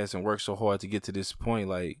his ass and worked so hard to get to this point,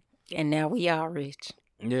 like, and now we all rich.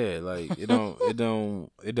 Yeah, like it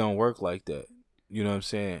don't work like that. You know what I'm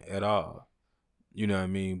saying? At all. You know what I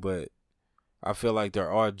mean? But I feel like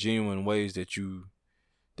there are genuine ways that you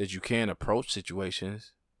can approach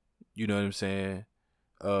situations. You know what I'm saying?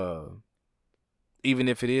 Even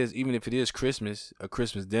if it is Christmas, a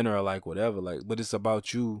Christmas dinner or like whatever, like, but it's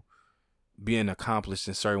about you being accomplished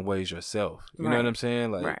in certain ways yourself. You know what I'm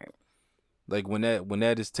saying? Like, right. Like when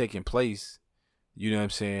that is taking place, you know what I'm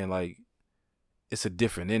saying? Like it's a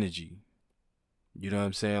different energy. You know what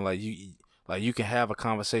I'm saying? Like you can have a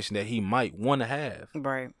conversation that he might want to have.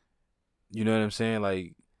 Right. You know what I'm saying?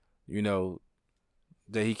 Like, you know,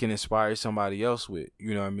 that he can inspire somebody else with.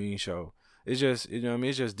 You know what I mean? So it's just, you know what I mean?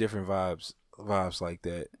 It's just different vibes like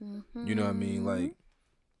that. Mm-hmm. You know what I mean? Like,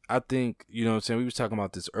 I think, you know what I'm saying? We was talking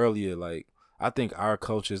about this earlier. Like, I think our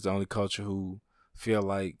culture is the only culture who feel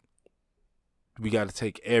like we got to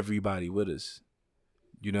take everybody with us.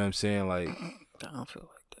 You know what I'm saying? Like, I don't feel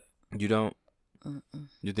like that. You don't? Mm-mm.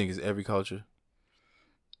 You think it's every culture?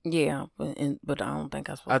 Yeah, but I don't think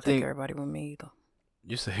I'm supposed to take everybody with me either.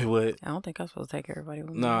 You say what? I don't think I'm supposed to take everybody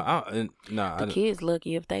with me. The kids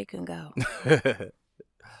lucky if they can go.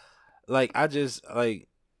 Like I just like,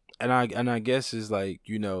 and I guess it's like,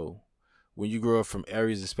 you know, when you grow up from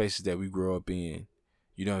areas and spaces that we grow up in,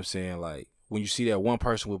 you know what I'm saying? Like when you see that one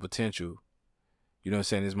person with potential, you know what I'm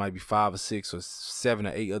saying? This might be 5 or 6 or 7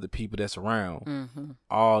 or 8 other people that's around. Mm-hmm.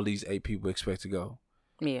 All these 8 people expect to go.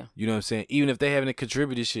 Yeah. You know what I'm saying? Even if they haven't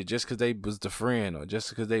contributed shit, just because they was the friend or just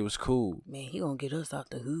because they was cool. Man, he gonna get us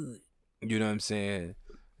out the hood. You know what I'm saying?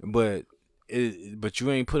 But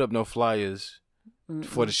you ain't put up no flyers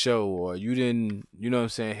for the show, or you didn't, you know what I'm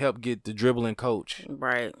saying, help get the dribbling coach.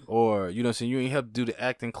 Right. Or, you know what I'm saying, you ain't help do the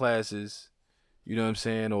acting classes. You know what I'm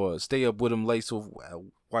saying? Or stay up with him late so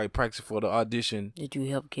while he practicing for the audition. Did you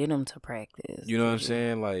help get him to practice? You know what I'm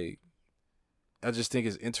saying? Like, I just think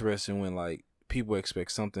it's interesting when, like, people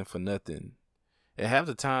expect something for nothing. And half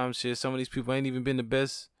the time, shit, some of these people ain't even been the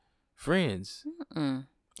best friends. Mm-mm.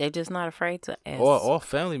 They're just not afraid to ask. Or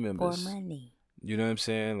family members. For money. You know what I'm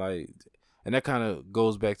saying? Like, and that kind of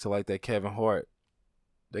goes back to, like, that Kevin Hart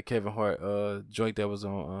joint that was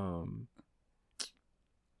on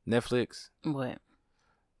Netflix. What?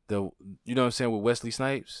 You know what I'm saying, with Wesley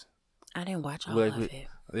Snipes? I didn't watch all of it.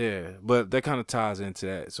 Yeah, but that kind of ties into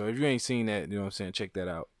that. So if you ain't seen that, you know what I'm saying, check that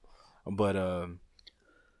out. But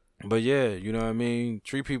yeah, you know what I mean?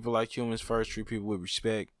 Treat people like humans first. Treat people with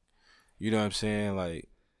respect. You know what I'm saying? Like,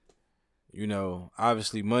 you know,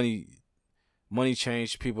 obviously money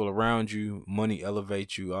changes people around you. Money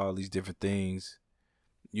elevates you. All these different things.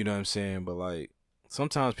 You know what I'm saying? But like,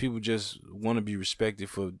 sometimes people just want to be respected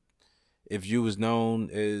for, if you was known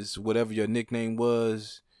as whatever your nickname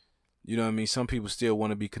was. You know what I mean? Some people still want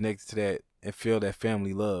to be connected to that and feel that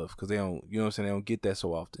family love because they don't, you know what I'm saying? They don't get that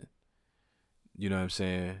so often. You know what I'm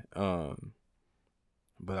saying?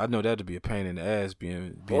 But I know that'd be a pain in the ass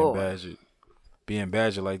being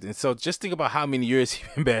badgered like that. And so just think about how many years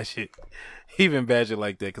he been badgered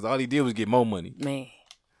like that, because all he did was get more money. Man.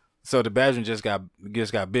 So the badgering just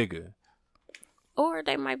got bigger. Or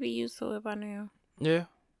they might be used to it by now. Yeah.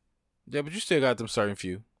 Yeah, but you still got them certain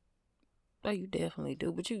few. Oh, you definitely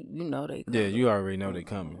do, but you know they coming. Yeah, you already know they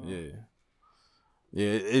coming. Yeah.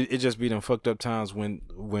 Yeah, it just be them fucked up times when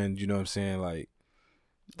you know what I'm saying, like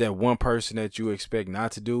that one person that you expect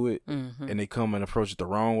not to do it, and they come and approach it the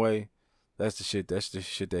wrong way. That's the shit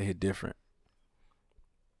that hit different.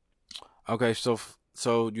 Okay, so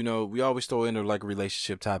you know, we always throw in a like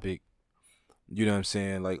relationship topic. You know what I'm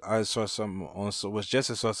saying? Like I saw something on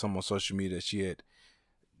Jessica saw something on social media that she had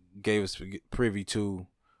gave us privy to,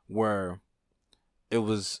 where it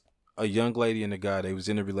was a young lady and a guy. They was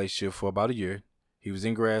in a relationship for about a year. He was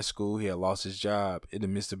in grad school. He had lost his job in the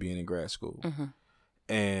midst of being in grad school. Mm-hmm.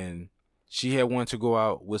 And she had wanted to go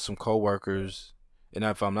out with some coworkers. And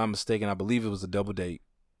if I'm not mistaken, I believe it was a double date.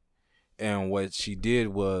 And what she did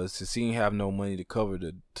was, since he didn't have no money to cover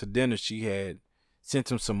to dinner, she had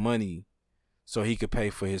sent him some money so he could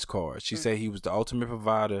pay for his car. She said he was the ultimate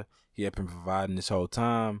provider. He had been providing this whole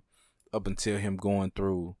time up until him going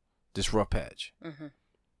through this rough patch. Mm-hmm.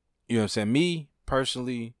 You know what I'm saying? Me,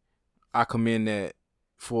 personally, I commend that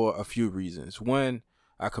for a few reasons. One,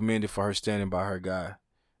 I commend it for her standing by her guy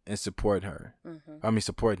and supporting her. Mm-hmm.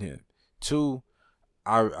 Supporting him. Two,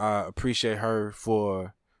 I appreciate her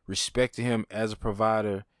for respecting him as a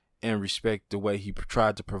provider and respect the way he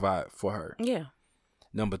tried to provide for her. Yeah.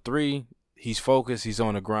 Number 3, he's focused. He's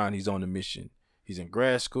on the grind. He's on the mission. He's in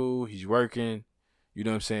grad school. He's working. You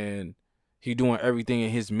know what I'm saying? He doing everything in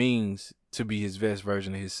his means to be his best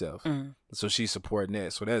version of himself. Mm. So she's supporting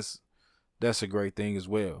that. So that's a great thing as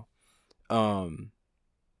well. How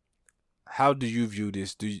do you view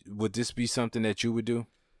this? Would this be something that you would do?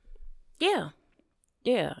 Yeah.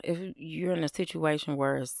 Yeah. If you're in a situation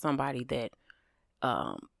where it's somebody that,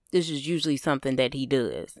 this is usually something that he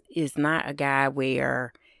does. It's not a guy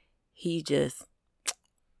where he just,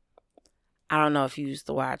 I don't know if you used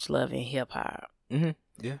to watch Love and Hip Hop. Mm-hmm.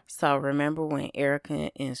 Yeah. So remember when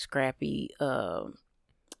Erica and Scrappy,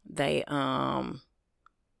 they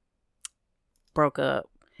broke up.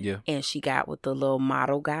 Yeah. And she got with the little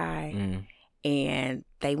model guy. Mm. And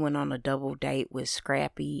they went on a double date with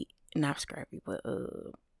Carly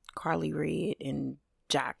Red and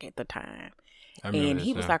Jock at the time. And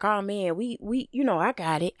he was like, oh man, we I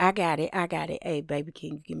got it. Hey baby, can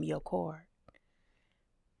you give me your card?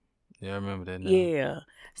 Yeah, I remember that now. Yeah.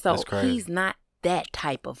 So he's not that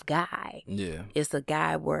type of guy. Yeah. It's a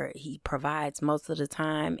guy where he provides most of the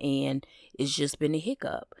time and it's just been a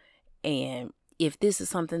hiccup. And if this is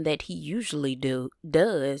something that he usually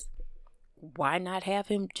does, why not have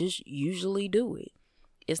him just usually do it?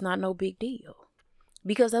 It's not no big deal.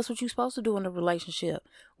 Because that's what you're supposed to do in a relationship.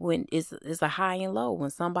 When it's a high and low. When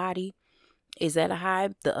somebody is at a high,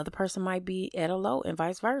 the other person might be at a low and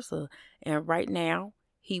vice versa. And right now,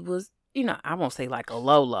 he was, I won't say like a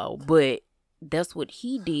low, but that's what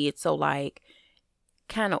he did. So like,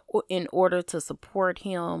 kind of in order to support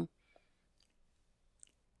him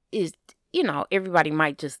is, everybody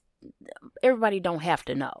don't have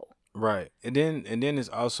to know. Right. And then it's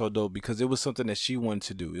also dope because it was something that she wanted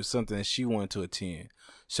to do. It was something that she wanted to attend.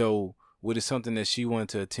 So when it's something that she wanted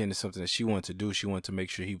to attend, it's something that she wanted to do. She wanted to make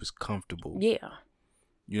sure he was comfortable. Yeah.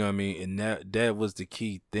 You know what I mean? And that was the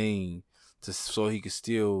key thing so he could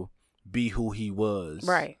still be who he was.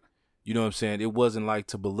 Right. You know what I'm saying? It wasn't like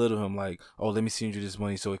to belittle him like, oh, let me send you this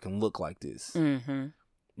money so it can look like this. Mm-hmm.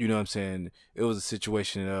 You know what I'm saying? It was a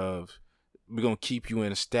situation of, we're going to keep you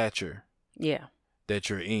in a stature. Yeah. That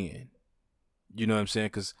you're in. You know what I'm saying?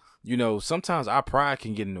 Because, sometimes our pride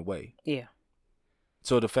can get in the way. Yeah.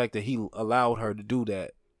 So the fact that he allowed her to do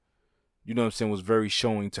that, you know what I'm saying, was very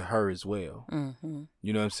showing to her as well. Mm-hmm.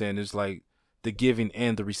 You know what I'm saying? It's like the giving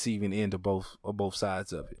and the receiving end of both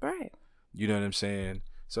sides of it. Right. You know what I'm saying?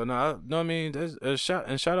 So, I mean, there's a shout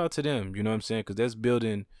out to them, you know what I'm saying? Because that's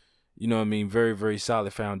building, very, very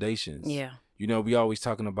solid foundations. Yeah. We always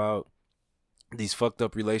talking about these fucked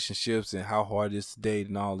up relationships and how hard it is to date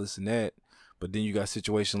and all this and that. But then you got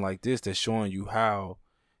situations like this that's showing you how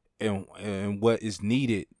and what is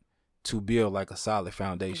needed to build like a solid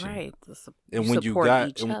foundation. Right. And when you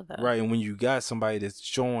got and when you got somebody that's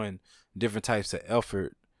showing different types of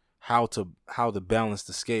effort, how to balance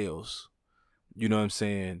the scales, you know what I'm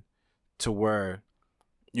saying, to where,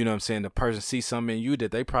 you know what I'm saying, the person sees something in you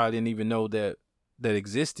that they probably didn't even know that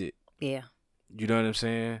existed. Yeah. You know what I'm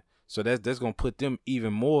saying? So that's going to put them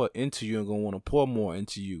even more into you and going to want to pour more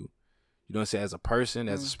into you. You know what I'm saying? As a person,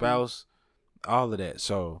 as a spouse, all of that.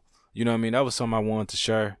 So, you know what I mean? That was something I wanted to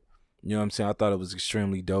share. You know what I'm saying? I thought it was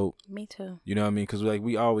extremely dope. Me too. You know what I mean? Because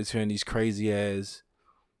we always hearing these crazy ass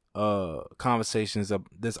conversations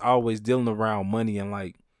that's always dealing around money and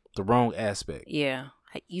like the wrong aspect. Yeah.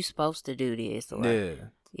 You supposed to do this.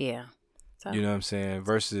 Or, yeah. So, you know what I'm saying?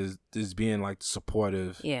 Versus this being like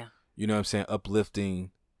supportive. Yeah. You know what I'm saying?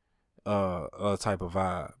 Uplifting type of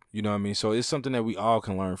vibe. You know what I mean? So it's something that we all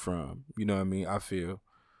can learn from. You know what I mean? I feel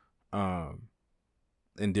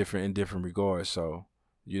in different regards. So,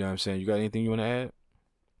 you know what I'm saying? You got anything you want to add?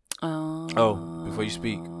 Before you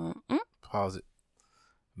speak, pause it.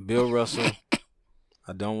 Bill Russell,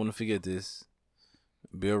 I don't want to forget this.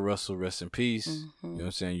 Bill Russell, rest in peace. Mm-hmm. You know what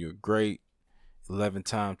I'm saying? You're a great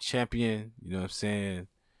 11-time champion. You know what I'm saying?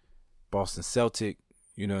 Boston Celtic.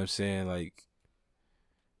 You know what I'm saying? Like,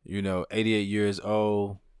 88 years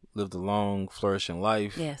old, lived a long, flourishing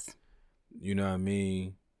life. Yes. You know what I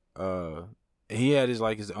mean? He had his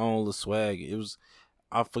own little swag.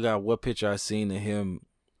 I forgot what picture I seen of him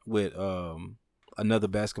with another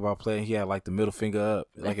basketball player. He had like the middle finger up,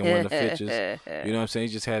 like in one of the pictures. You know what I'm saying?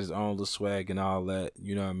 He just had his own little swag and all that.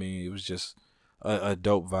 You know what I mean? It was just a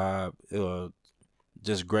dope vibe.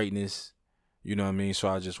 Just greatness. You know what I mean? So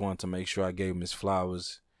I just wanted to make sure I gave him his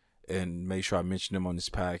flowers and make sure I mentioned him on this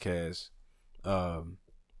podcast.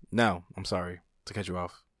 Now, I'm sorry to cut you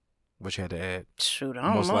off. What you had to add? Shoot,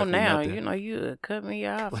 I don't know now. Nothing. You cut me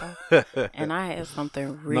off. And I had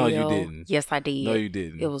something real. No, you didn't. Yes, I did. No, you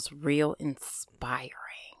didn't. It was real inspiring.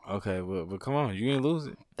 Okay, well, come on. You didn't lose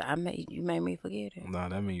it. You made me forget it. No,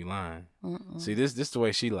 that mean you lying. Mm-mm. See, this the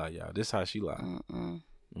way she lie, y'all. This how she lie. Mm-mm.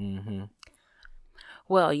 Mm-hmm.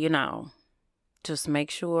 Well, just make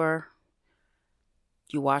sure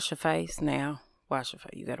you wash your face now. Wash your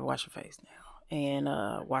face. You got to wash your face now. And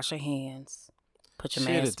wash your hands. Put your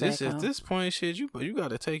mask back on. At this point, shit, you got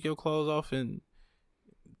to take your clothes off and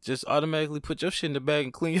just automatically put your shit in the bag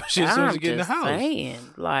and clean your shit as soon as you get in the house. I'm just saying,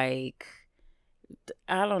 like,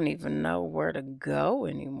 I don't even know where to go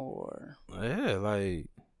anymore. Yeah,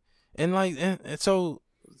 and so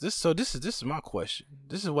this is my question.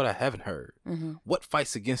 This is what I haven't heard. Mm-hmm. What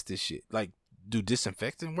fights against this shit? Like, do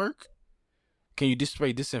disinfectant work? Can you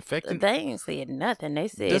spray disinfectant? They ain't said nothing. They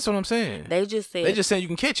said that's what I'm saying. They just said you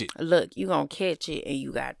can catch it. Look, you gonna catch it, and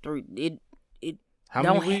you got 3. It how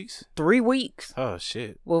many weeks? 3 weeks. Oh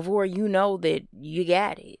shit! Before you know that you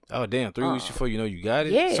got it. Oh damn! 3 weeks before you know you got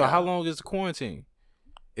it. Yeah. So how long is the quarantine?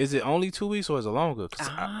 Is it only 2 weeks or is it longer?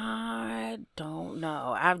 I don't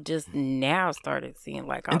know. I've just now started seeing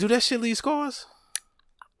and do that shit leave scars?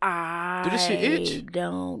 Do this shit itch?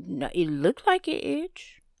 Don't know. It looked like it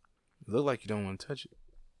itch. Look like you don't want to touch it.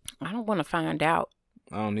 I don't want to find out.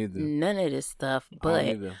 I don't need none of this stuff,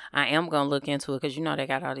 but I am gonna look into it because they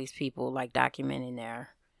got all these people like documenting their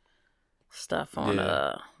stuff on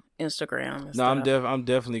Instagram. And stuff. I'm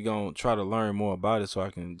definitely gonna try to learn more about it so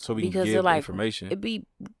we can give information. It'd be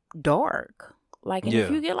dark, like, and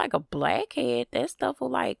if you get like a blackhead, that stuff will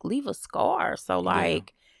like leave a scar. So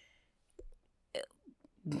like,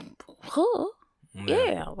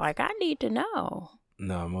 like I need to know.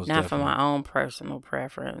 No, most not definitely. for my own personal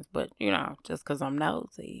preference, but just because I'm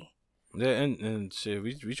nosy. Yeah, and shit,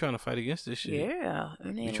 we trying to fight against this shit. Yeah,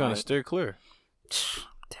 we trying to steer clear. I'm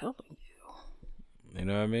telling you. You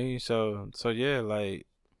know what I mean? So yeah, like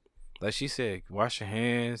she said, wash your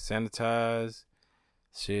hands, sanitize,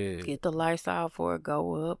 shit. Get the lights out before it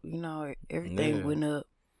go up. Everything went up.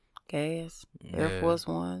 Gas, Air Force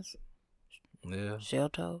Ones, shell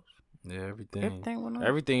toes. Yeah, everything. Everything went up.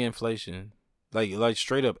 Everything inflation. Like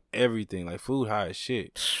straight up everything. Like food high as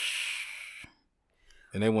shit.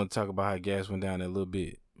 And they want to talk about how gas went down a little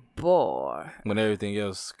bit. Boy. When everything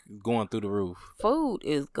else going through the roof. Food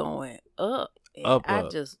is going up. Up. I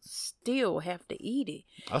just still have to eat it.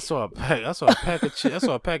 I saw a pack of chicken. I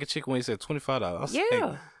saw a pack of chicken wings at $25. It's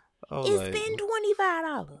been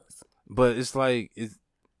 $25. But it's like it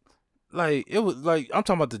was like I'm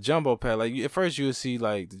talking about the jumbo pack. Like at first you would see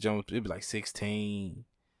like the jumbo, it'd be like 16.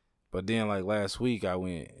 But then, like, last week I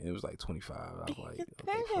went, it was like 25. I was like,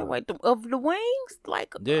 okay, wait, of the wings?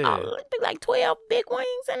 Like, like 12 big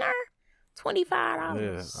wings in there?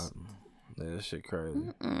 $25. Yeah, that shit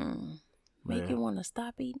crazy. Make you want to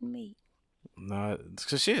stop eating meat. Nah,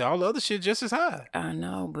 cause shit, all the other shit just as high. I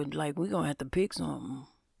know, but like, we gonna have to pick something.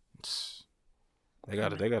 They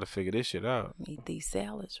gotta figure this shit out. Eat these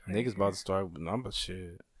salads. Right Niggas about to start with number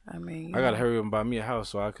shit. I mean, I gotta hurry up and buy me a house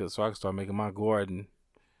so I can start making my garden.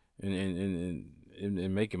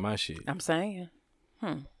 And making my shit. I'm saying,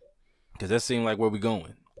 because that seemed like where we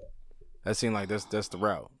going. That seemed like that's the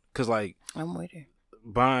route. Because like I'm with you.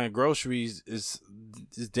 Buying groceries is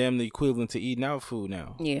damn the equivalent to eating out food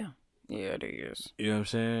now. Yeah, it is. You know what I'm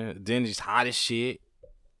saying? Then it's hot as shit.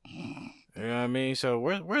 You know what I mean? So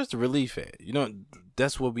where's the relief at?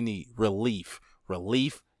 That's what we need. Relief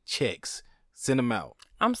checks. Send them out.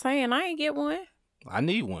 I'm saying I ain't get one. I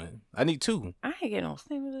need one. I need 2. I ain't get no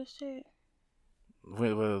stimulus check.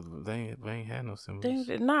 Well, they ain't had no stimulus.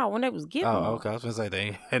 No, when they was giving them. Okay. I was gonna say they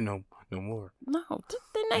ain't had no more. No,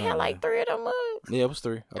 didn't they have like 3 of them mugs? Yeah, it was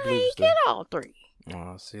 3. I believe ain't it was 3. Get all 3.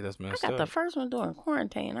 Oh, see, that's messed up. I got up. the first one during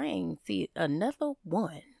quarantine. I ain't see another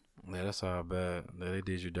one. Yeah, that's all bad. They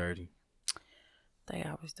did you dirty. They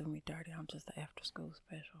always do me dirty. I'm just an after school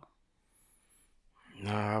special.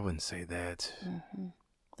 No, I wouldn't say that. Mm-hmm.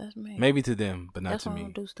 That's me. Maybe to them, but not that's to me. I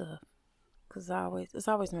don't do stuff. Cause it's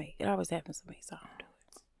always me. It always happens to me, so I don't do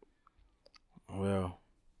it. Well,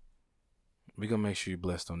 we gonna make sure you're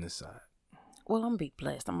blessed on this side. Well, I'm gonna be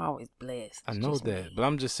blessed. I'm always blessed. I know that, but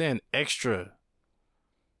I'm just saying extra.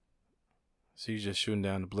 So you're just shooting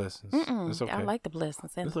down the blessings. It's okay. I like the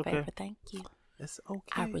blessings and the favor. Thank you. It's okay.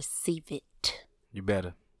 I receive it. You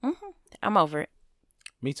better. I'm over it.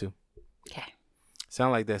 Me too. Okay.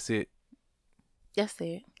 Sound like that's it. That's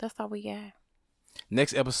it. That's all we got.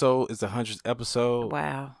 Next episode is the 100th episode.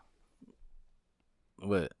 Wow.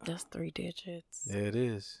 What? That's 3 digits. Yeah, it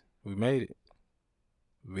is. We made it.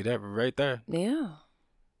 We that right there. Yeah. You know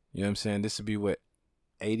what I'm saying? This would be what,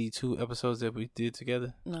 82 episodes that we did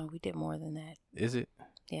together? No, we did more than that. Is it?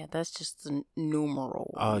 Yeah, that's just the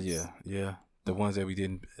numerals. Oh, yeah. The ones that we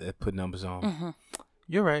didn't put numbers on.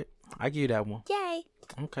 You're right. I give you that one. Yay.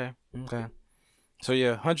 Okay. So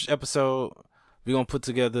yeah, 100th episode. We're gonna put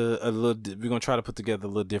together we're gonna try to put together a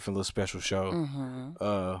little different, little special show.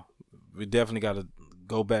 We definitely got to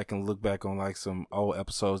go back and look back on like some old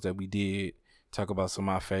episodes that we did. Talk about some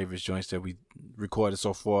of our favorites joints that we recorded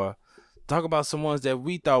so far. Talk about some ones that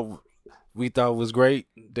we thought was great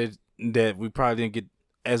that we probably didn't get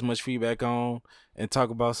as much feedback on, and talk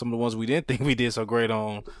about some of the ones we didn't think we did so great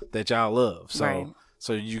on that y'all love.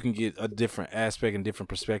 So you can get a different aspect and different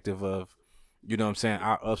perspective of, you know what I'm saying,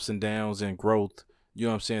 our ups and downs and growth, you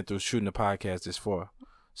know what I'm saying, through shooting the podcast this far.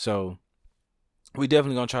 So we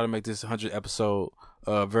definitely gonna try to make this 100th episode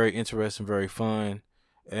very interesting, very fun,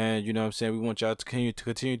 and you know what I'm saying. We want y'all to continue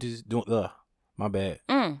to do. My bad.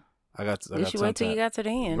 I got. You should wait till you got to the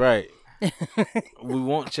end. Right. We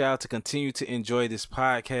want y'all to continue to enjoy this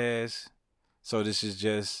podcast. So this is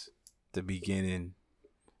just the beginning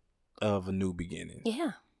of a new beginning.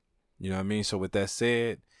 Yeah. You know what I mean? So with that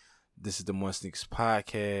said, this is the More Sneakers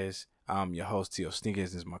Podcast. I'm your host, T.O.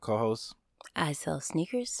 Sneakers. This is my co-host. I sell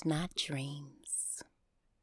sneakers, not dreams.